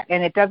say that.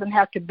 And it doesn't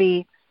have to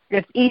be,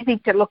 it's easy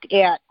to look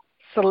at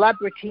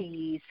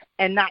celebrities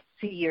and not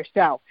see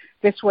yourself.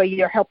 This way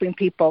you're helping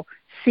people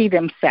see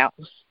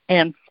themselves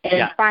and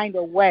find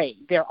a way,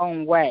 their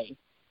own way.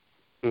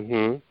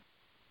 That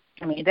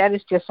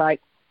is just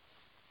like,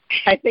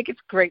 I think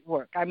it's great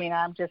work.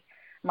 I'm just,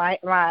 I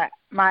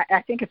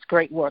think it's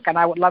great work, and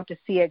I would love to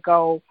see it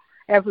go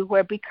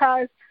everywhere,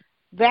 because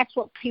that's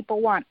what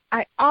people want.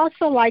 I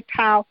also liked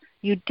how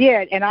you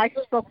did, and I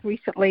spoke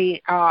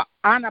recently on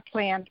a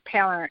Planned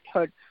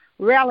Parenthood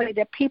rally,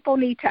 that people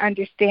need to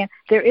understand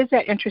there is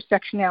that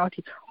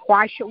intersectionality.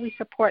 Why should we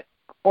support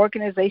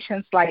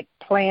organizations like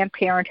Planned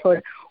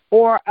Parenthood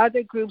or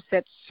other groups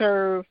that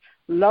serve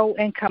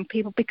low-income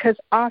people? Because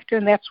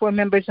often that's where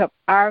members of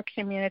our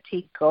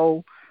community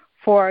go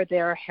for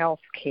their health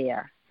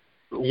care.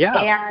 Yeah,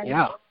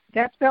 and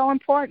that's so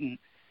important.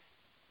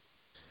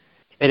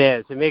 It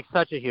is. It makes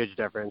such a huge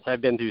difference.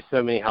 I've been through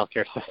so many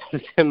healthcare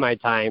systems in my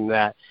time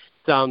that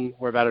some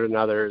were better than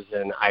others,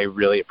 and I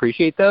really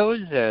appreciate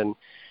those. And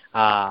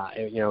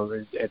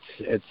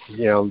it's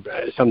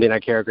something I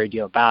care a great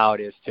deal about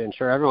is to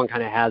ensure everyone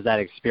kind of has that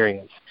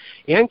experience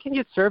and can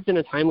get served in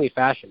a timely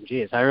fashion.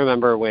 Geez, I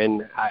remember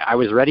when I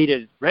was ready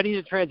to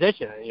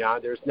transition.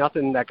 There's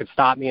nothing that could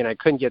stop me, and I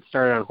couldn't get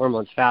started on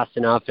hormones fast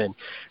enough, and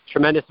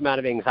tremendous amount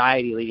of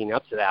anxiety leading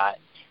up to that.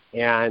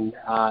 And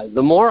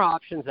the more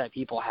options that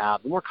people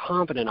have, the more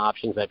competent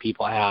options that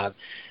people have,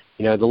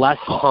 the less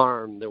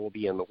harm there will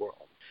be in the world.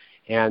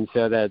 And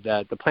so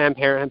the Planned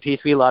Parenthood piece,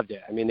 we loved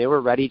it. I mean, they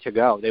were ready to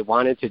go. They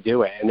wanted to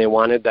do it, and they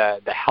wanted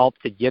the help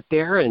to get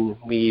there, and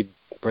we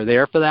were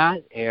there for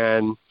that.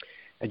 And,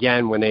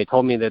 again, when they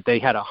told me that they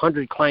had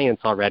 100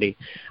 clients already,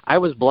 I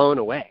was blown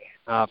away.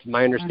 From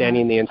my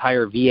understanding, the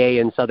entire VA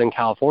in Southern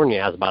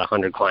California has about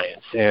 100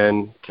 clients.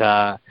 And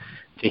to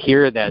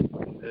hear that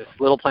this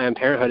little Planned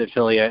Parenthood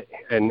affiliate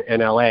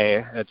in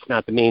L.A., it's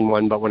not the main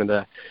one, but one of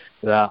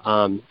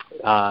the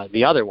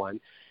other one,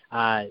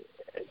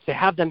 to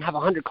have them have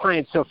 100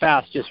 clients so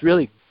fast just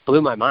really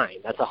blew my mind.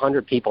 That's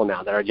 100 people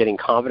now that are getting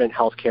competent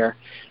health care,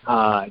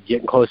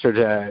 getting closer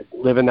to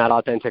living that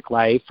authentic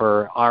life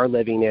or are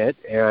living it,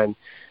 and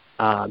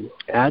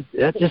that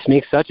just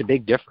makes such a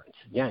big difference.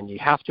 Again, you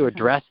have to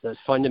address those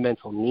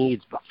fundamental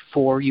needs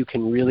before you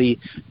can really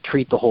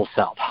treat the whole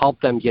self. Help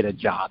them get a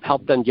job.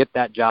 Help them get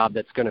that job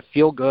that's going to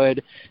feel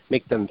good,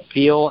 make them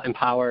feel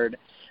empowered,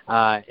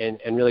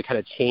 and really kind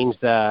of change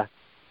the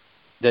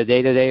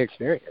day-to-day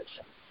experience.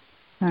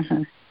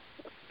 Mm-hmm.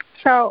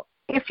 So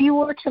if you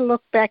were to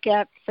look back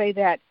at, say,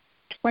 that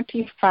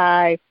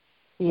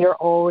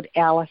 25-year-old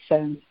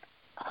Allison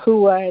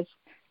who was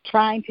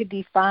trying to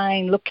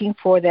define, looking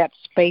for that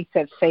space,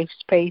 that safe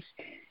space,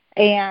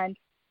 and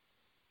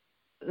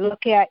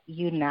look at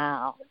you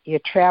now. You're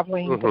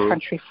traveling the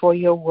country for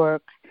your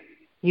work.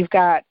 You've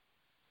got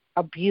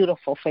a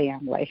beautiful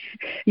family.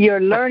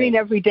 You're learning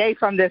every day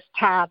from this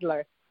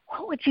toddler.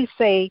 What would you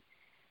say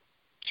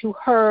to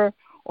her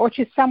or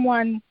to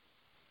someone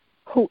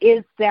who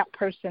is that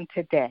person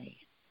today?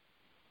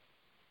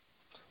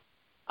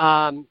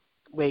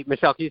 Wait,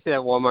 Michelle, can you say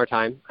that one more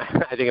time?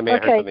 I think I may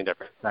have heard something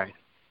different. Sorry.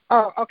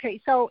 Oh,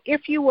 okay. So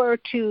if you were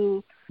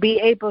to be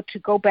able to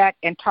go back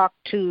and talk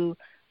to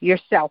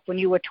yourself when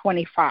you were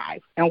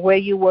 25 and where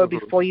you were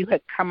before you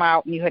had come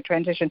out and you had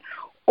transitioned,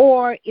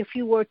 or if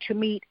you were to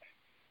meet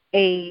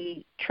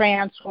a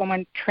trans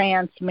woman,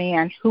 trans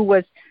man who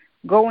was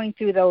going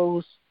through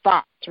those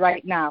thoughts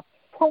right now,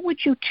 what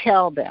would you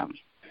tell them?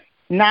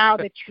 Now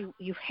that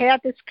you've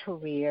had this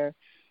career,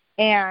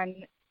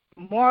 and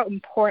more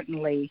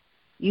importantly,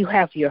 you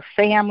have your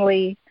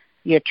family,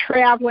 you're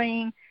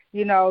traveling,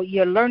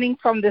 you're learning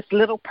from this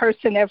little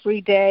person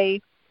every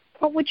day,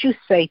 what would you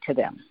say to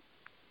them?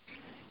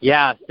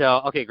 Yeah,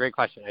 great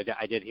question.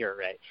 I did hear it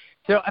right.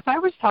 So if I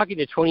was talking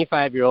to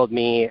 25-year-old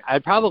me,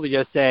 I'd probably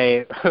just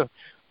say,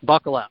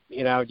 buckle up,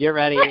 get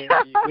ready,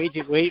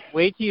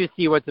 wait till you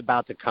see what's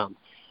about to come.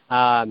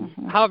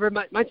 However,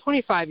 my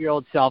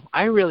 25-year-old self,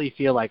 I really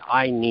feel like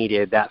I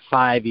needed that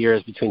 5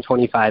 years between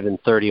 25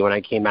 and 30 when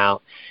I came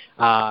out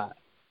to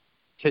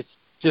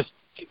just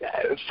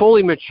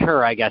fully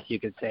mature, I guess you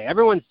could say.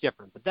 Everyone's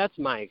different, but that's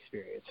my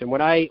experience. And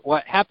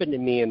what happened to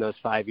me in those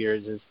 5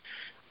 years is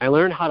I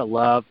learned how to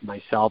love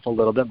myself a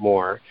little bit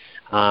more.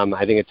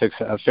 I think it took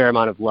a fair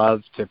amount of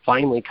love to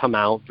finally come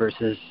out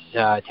versus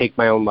take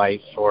my own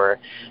life or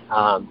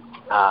I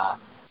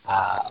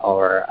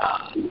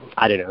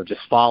don't know,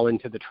 just fall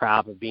into the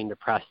trap of being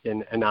depressed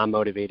and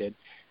non-motivated.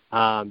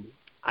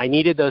 I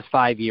needed those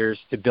 5 years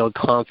to build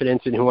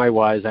confidence in who I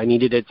was. I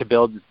needed it to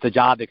build the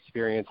job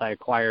experience I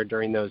acquired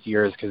during those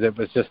years because it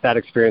was just that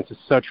experience is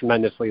so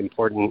tremendously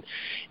important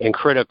and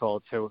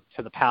critical to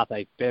the path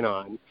I've been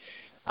on.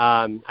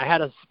 I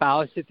had a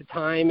spouse at the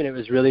time, and it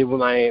was really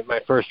my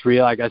first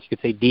real, I guess you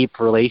could say, deep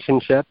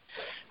relationship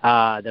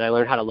that I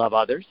learned how to love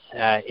others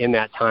in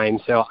that time.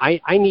 So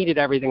I needed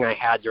everything I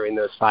had during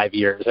those 5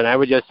 years. And I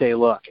would just say,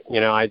 look,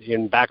 in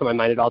the back of my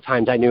mind at all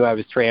times, I knew I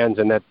was trans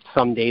and that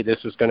someday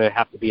this was going to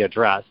have to be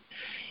addressed.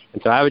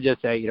 And so I would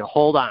just say,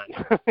 hold on,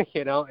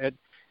 it'll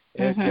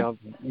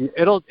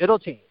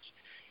change.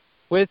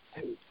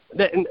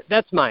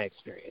 That's my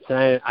experience,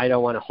 and I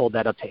don't want to hold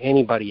that up to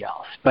anybody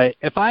else. But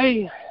if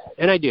I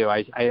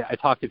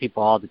talk to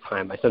people all the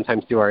time. I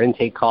sometimes do our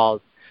intake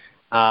calls.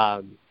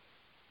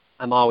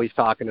 I'm always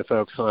talking to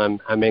folks when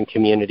I'm in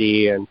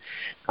community, and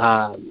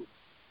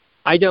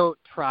I don't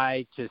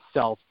try to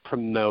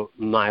self-promote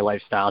my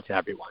lifestyle to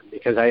everyone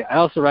because I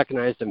also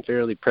recognize I'm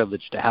fairly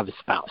privileged to have a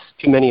spouse.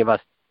 Too many of us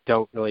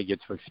don't really get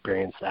to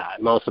experience that.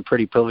 I'm also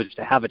pretty privileged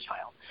to have a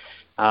child.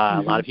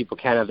 A lot of people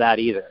can't have that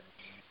either.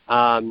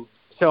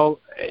 So,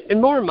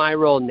 and more in my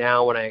role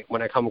now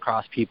when I come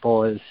across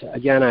people is,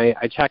 again, I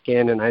check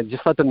in and I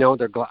just let them know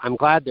I'm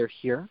glad they're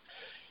here.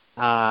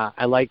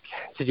 I like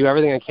to do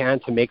everything I can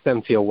to make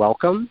them feel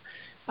welcome.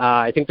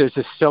 I think there's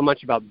just so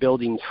much about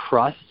building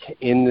trust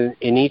in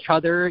each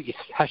other,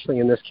 especially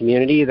in this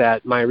community,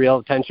 that my real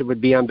attention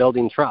would be on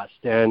building trust.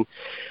 And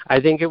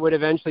I think it would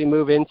eventually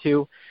move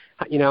into,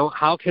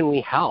 how can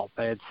we help?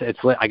 I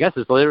guess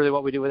it's literally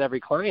what we do with every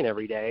client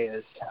every day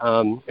is,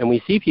 and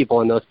we see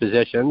people in those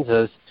positions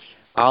as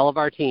all of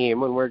our team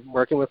when we're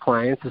working with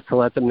clients is to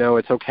let them know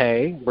it's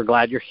okay. We're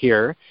glad you're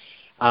here.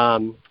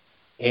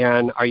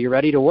 And are you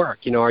ready to work?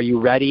 Are you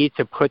ready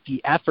to put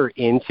the effort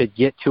in to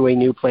get to a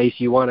new place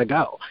you want to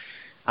go?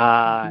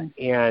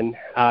 And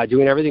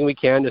doing everything we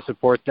can to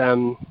support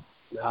them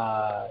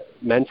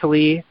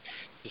mentally,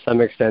 to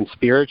some extent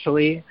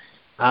spiritually,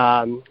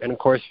 and, of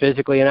course,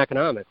 physically and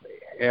economically.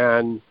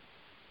 And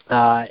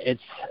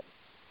it's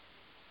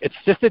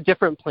just a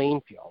different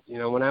playing field.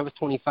 When I was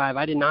 25,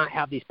 I did not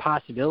have these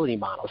possibility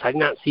models. I did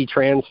not see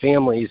trans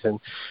families and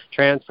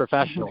trans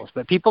professionals.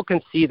 But people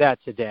can see that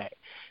today.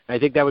 I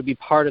think that would be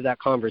part of that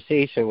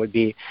conversation would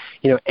be,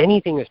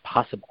 anything is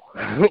possible.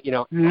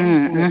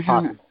 Anything is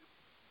possible.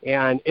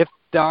 And if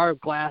there are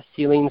glass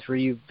ceilings where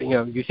you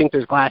think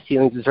there's glass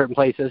ceilings in certain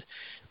places,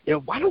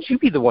 why don't you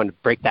be the one to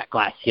break that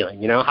glass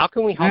ceiling? How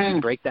can we help you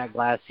break that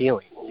glass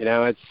ceiling?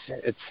 It's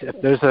if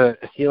there's a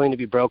ceiling to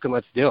be broken,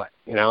 let's do it.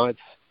 It's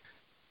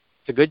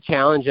a good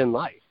challenge in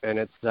life. And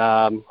it's,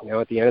 at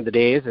the end of the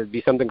day, it'd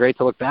be something great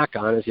to look back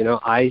on is,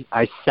 I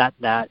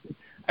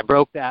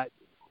broke that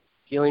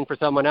ceiling for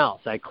someone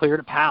else. I cleared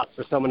a path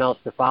for someone else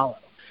to follow.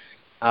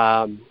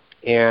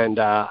 And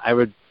I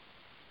would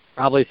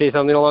probably say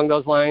something along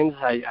those lines.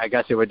 I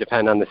guess it would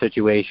depend on the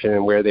situation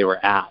and where they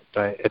were at.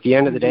 But at the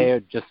end of the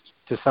day, just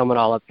to sum it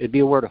all up, it'd be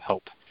a word of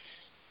hope,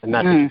 a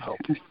message of hope.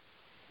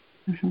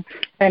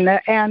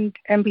 And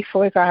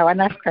before we go, I have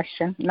another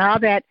question. Now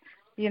that,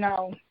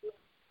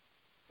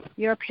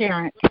 you're a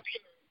parent,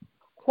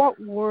 what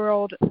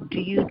world do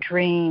you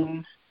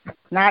dream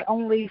not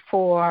only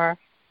for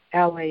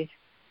Ellie,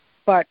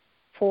 but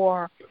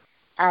for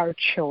our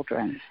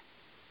children?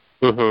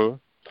 What world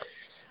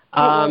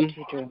do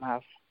you dream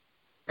of?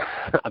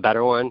 A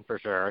better one, for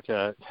sure.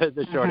 The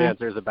short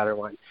answer is a better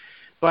one.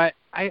 But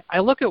I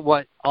look at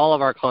what all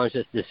of our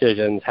conscious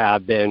decisions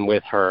have been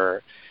with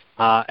her,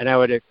 and I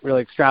would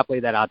really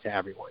extrapolate that out to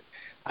everyone.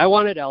 I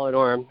want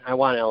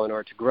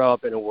Eleanor to grow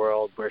up in a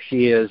world where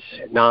she is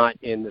not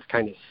in this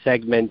kind of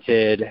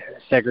segmented,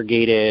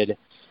 segregated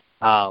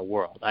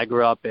world. I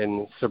grew up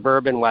in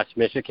suburban West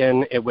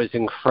Michigan. It was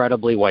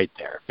incredibly white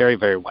there, very,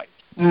 very white.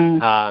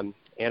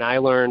 And I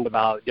learned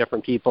about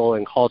different people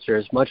and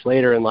cultures much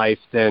later in life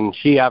than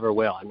she ever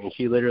will. I mean,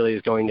 she literally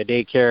is going to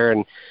daycare,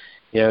 and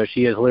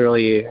she is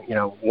literally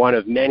one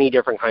of many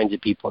different kinds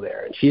of people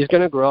there. And she's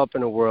going to grow up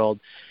in a world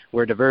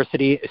where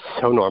diversity is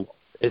so normal.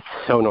 It's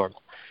so normal.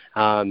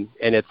 And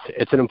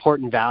it's an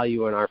important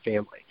value in our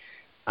family.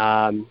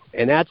 And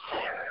I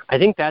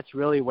think that's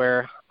really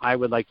where I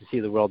would like to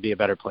see the world be a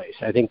better place.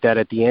 I think that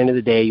at the end of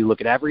the day, you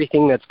look at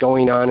everything that's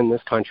going on in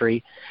this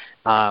country,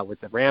 with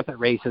the rampant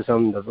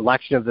racism, the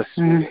election of this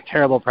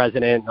terrible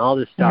president, and all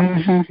this stuff.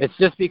 It's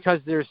just because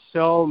there's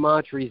so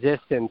much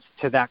resistance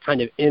to that kind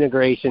of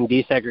integration,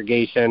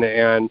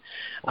 desegregation,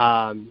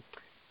 and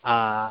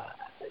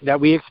that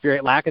we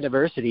experience, lack of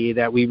diversity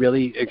that we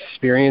really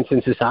experience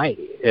in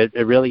society.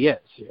 It really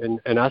is.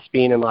 And us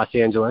being in Los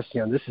Angeles,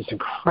 this is an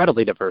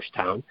incredibly diverse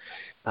town,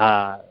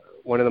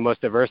 one of the most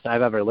diverse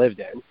I've ever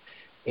lived in,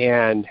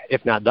 and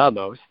if not the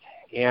most.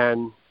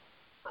 And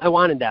I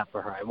wanted that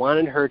for her. I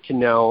wanted her to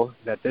know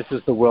that this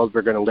is the world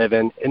we're going to live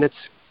in, and it's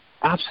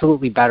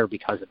absolutely better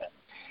because of it.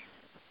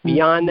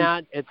 Beyond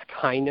that, it's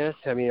kindness.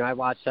 I mean, I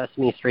watch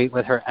Sesame Street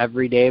with her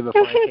every day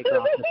before I take her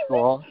off to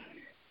school.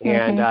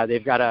 And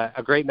they've got a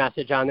great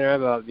message on there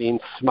about being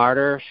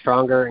smarter,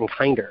 stronger, and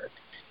kinder.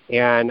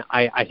 And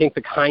I think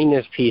the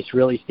kindness piece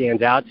really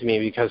stands out to me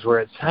because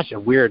we're at such a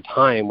weird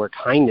time where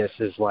kindness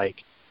is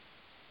like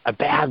a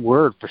bad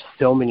word for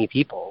so many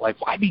people. Like,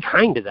 why be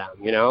kind to them,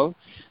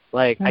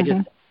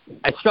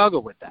 I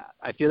struggle with that.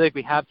 I feel like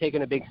we have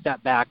taken a big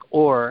step back,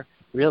 or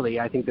really,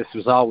 I think this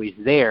was always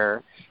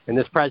there, and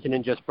this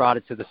president just brought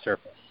it to the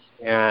surface.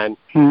 And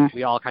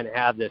we all kind of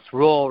have this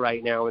role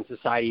right now in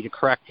society to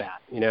correct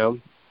that,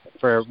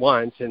 for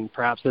once, and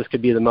perhaps this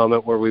could be the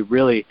moment where we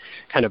really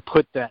kind of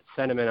put that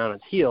sentiment on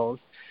its heels,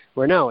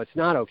 where no, it's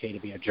not okay to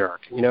be a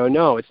jerk.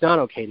 No, it's not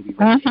okay to be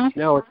racist.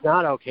 No, it's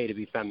not okay to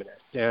be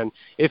feminist. And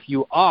if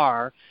you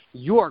are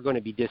going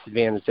to be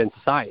disadvantaged in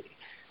society.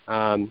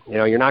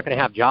 You're not going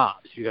to have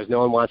jobs because no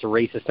one wants a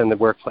racist in the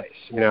workplace.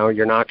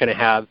 You're not going to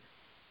have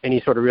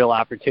any sort of real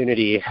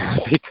opportunity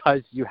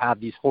because you have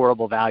these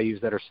horrible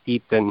values that are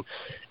steeped in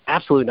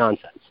absolute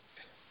nonsense.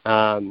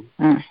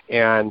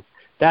 And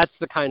that's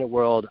the kind of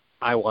world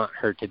I want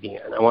her to be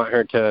in. I want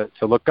her to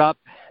look up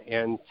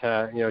and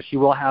to, she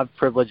will have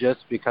privileges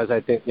because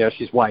I think,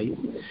 she's white.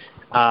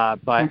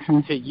 But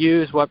to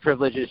use what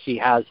privileges she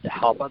has to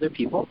help other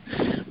people,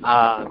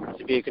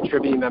 to be a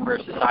contributing member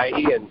of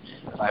society, and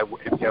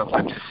if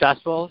I'm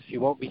successful, she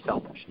won't be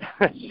selfish.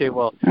 She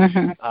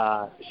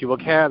will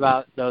care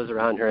about those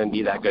around her and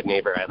be that good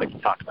neighbor I like to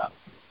talk about.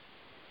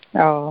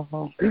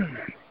 Oh,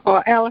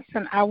 well,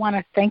 Allison, I want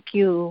to thank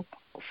you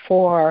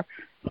for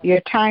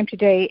your time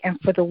today and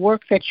for the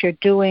work that you're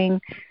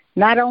doing,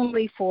 not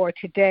only for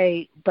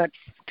today, but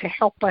to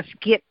help us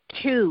get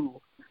to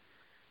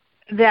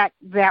that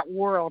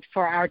world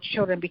for our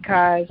children,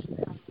 because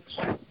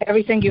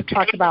everything you've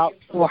talked about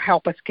will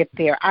help us get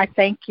there. I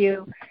thank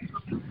you.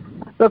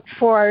 Look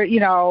forward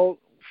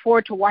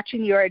to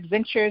watching your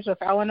adventures with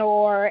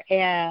Eleanor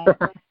and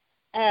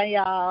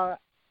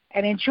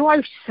enjoy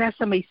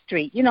Sesame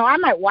Street. I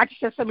might watch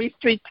Sesame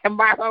Street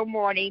tomorrow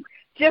morning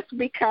just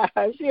because,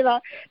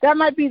 that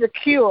might be the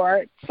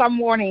cure some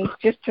mornings,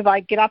 just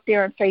to get out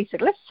there and face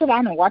it. Let's sit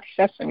down and watch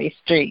Sesame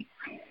Street.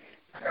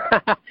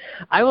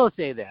 I will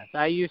say this.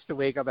 I used to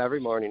wake up every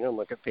morning and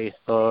look at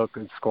Facebook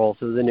and scroll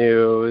through the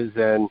news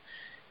and,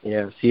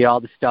 see all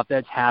the stuff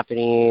that's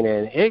happening,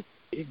 and it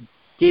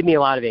gave me a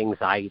lot of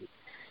anxiety.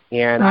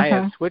 And I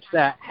have switched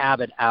that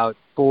habit out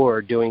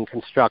for doing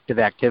constructive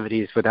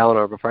activities with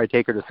Eleanor before I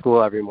take her to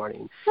school every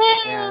morning.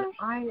 And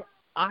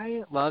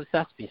I love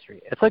Sesame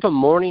Street. It's like a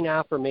morning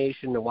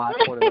affirmation to watch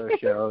one of those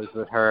shows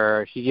with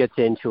her. She gets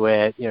into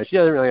it. She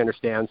doesn't really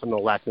understand some of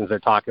the lessons they're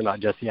talking about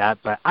just yet,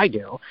 but I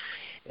do.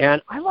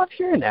 And I love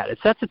hearing that. It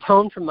sets a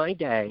tone for my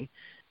day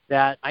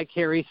that I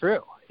carry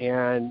through.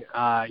 And,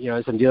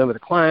 as I'm dealing with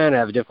a client, I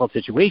have a difficult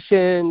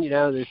situation,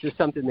 there's just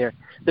something there.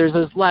 There's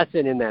this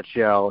lesson in that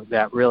show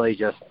that really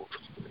just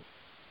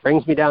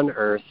brings me down to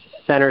earth,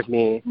 centers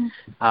me,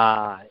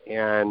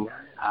 and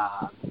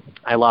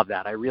I love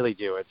that. I really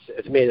do.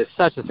 It's made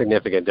such a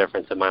significant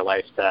difference in my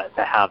life to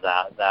have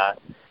that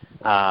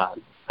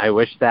I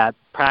wish that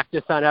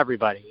practice on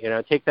everybody.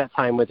 Take that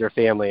time with your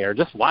family or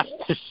just watch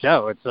the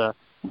show. It's a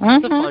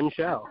fun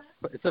show.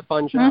 It's a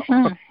fun show.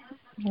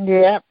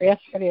 Yeah, yes,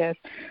 it is.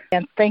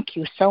 And thank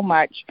you so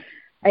much.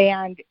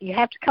 And you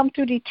have to come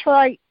through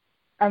Detroit,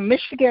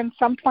 Michigan,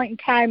 some point in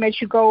time as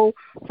you go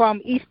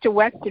from east to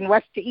west and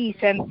west to east.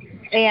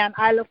 And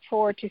I look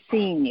forward to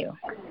seeing you.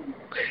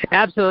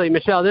 Absolutely,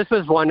 Michelle. This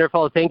was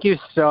wonderful. Thank you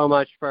so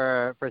much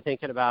for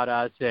thinking about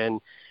us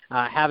and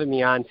having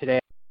me on today.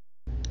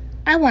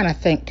 I want to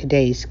thank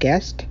today's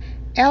guest,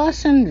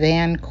 Allison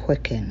Van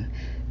Kuiken,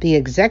 the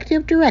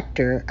Executive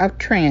Director of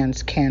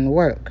Trans Can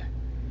Work.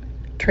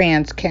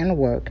 Trans Can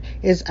Work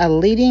is a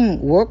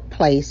leading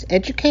workplace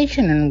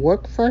education and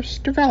workforce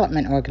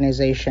development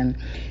organization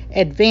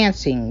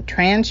advancing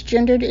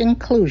transgendered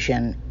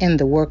inclusion in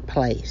the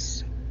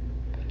workplace.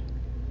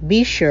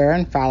 Be sure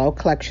and follow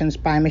Collections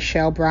by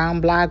Michelle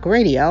Brown Blog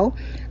Radio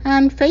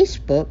on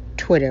Facebook,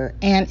 Twitter,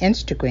 and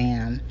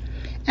Instagram.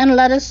 And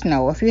let us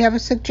know if you have a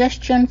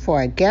suggestion for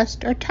a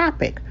guest or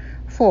topic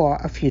for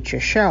a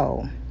future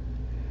show.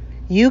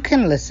 You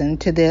can listen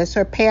to this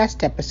or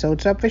past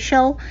episodes of the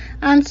show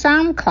on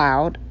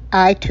SoundCloud,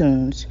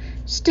 iTunes,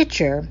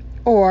 Stitcher,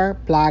 or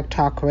Blog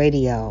Talk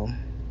Radio.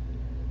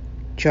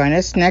 Join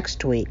us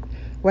next week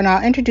when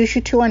I'll introduce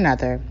you to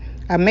another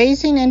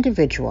amazing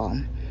individual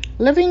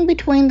living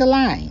between the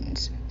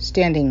lines,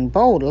 standing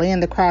boldly in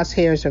the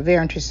crosshairs of their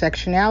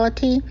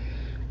intersectionality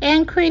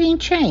and creating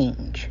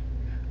change,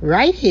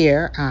 right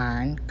here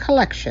on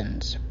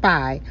Collections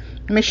by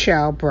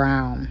Michelle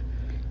Brown.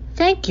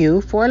 Thank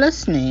you for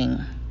listening.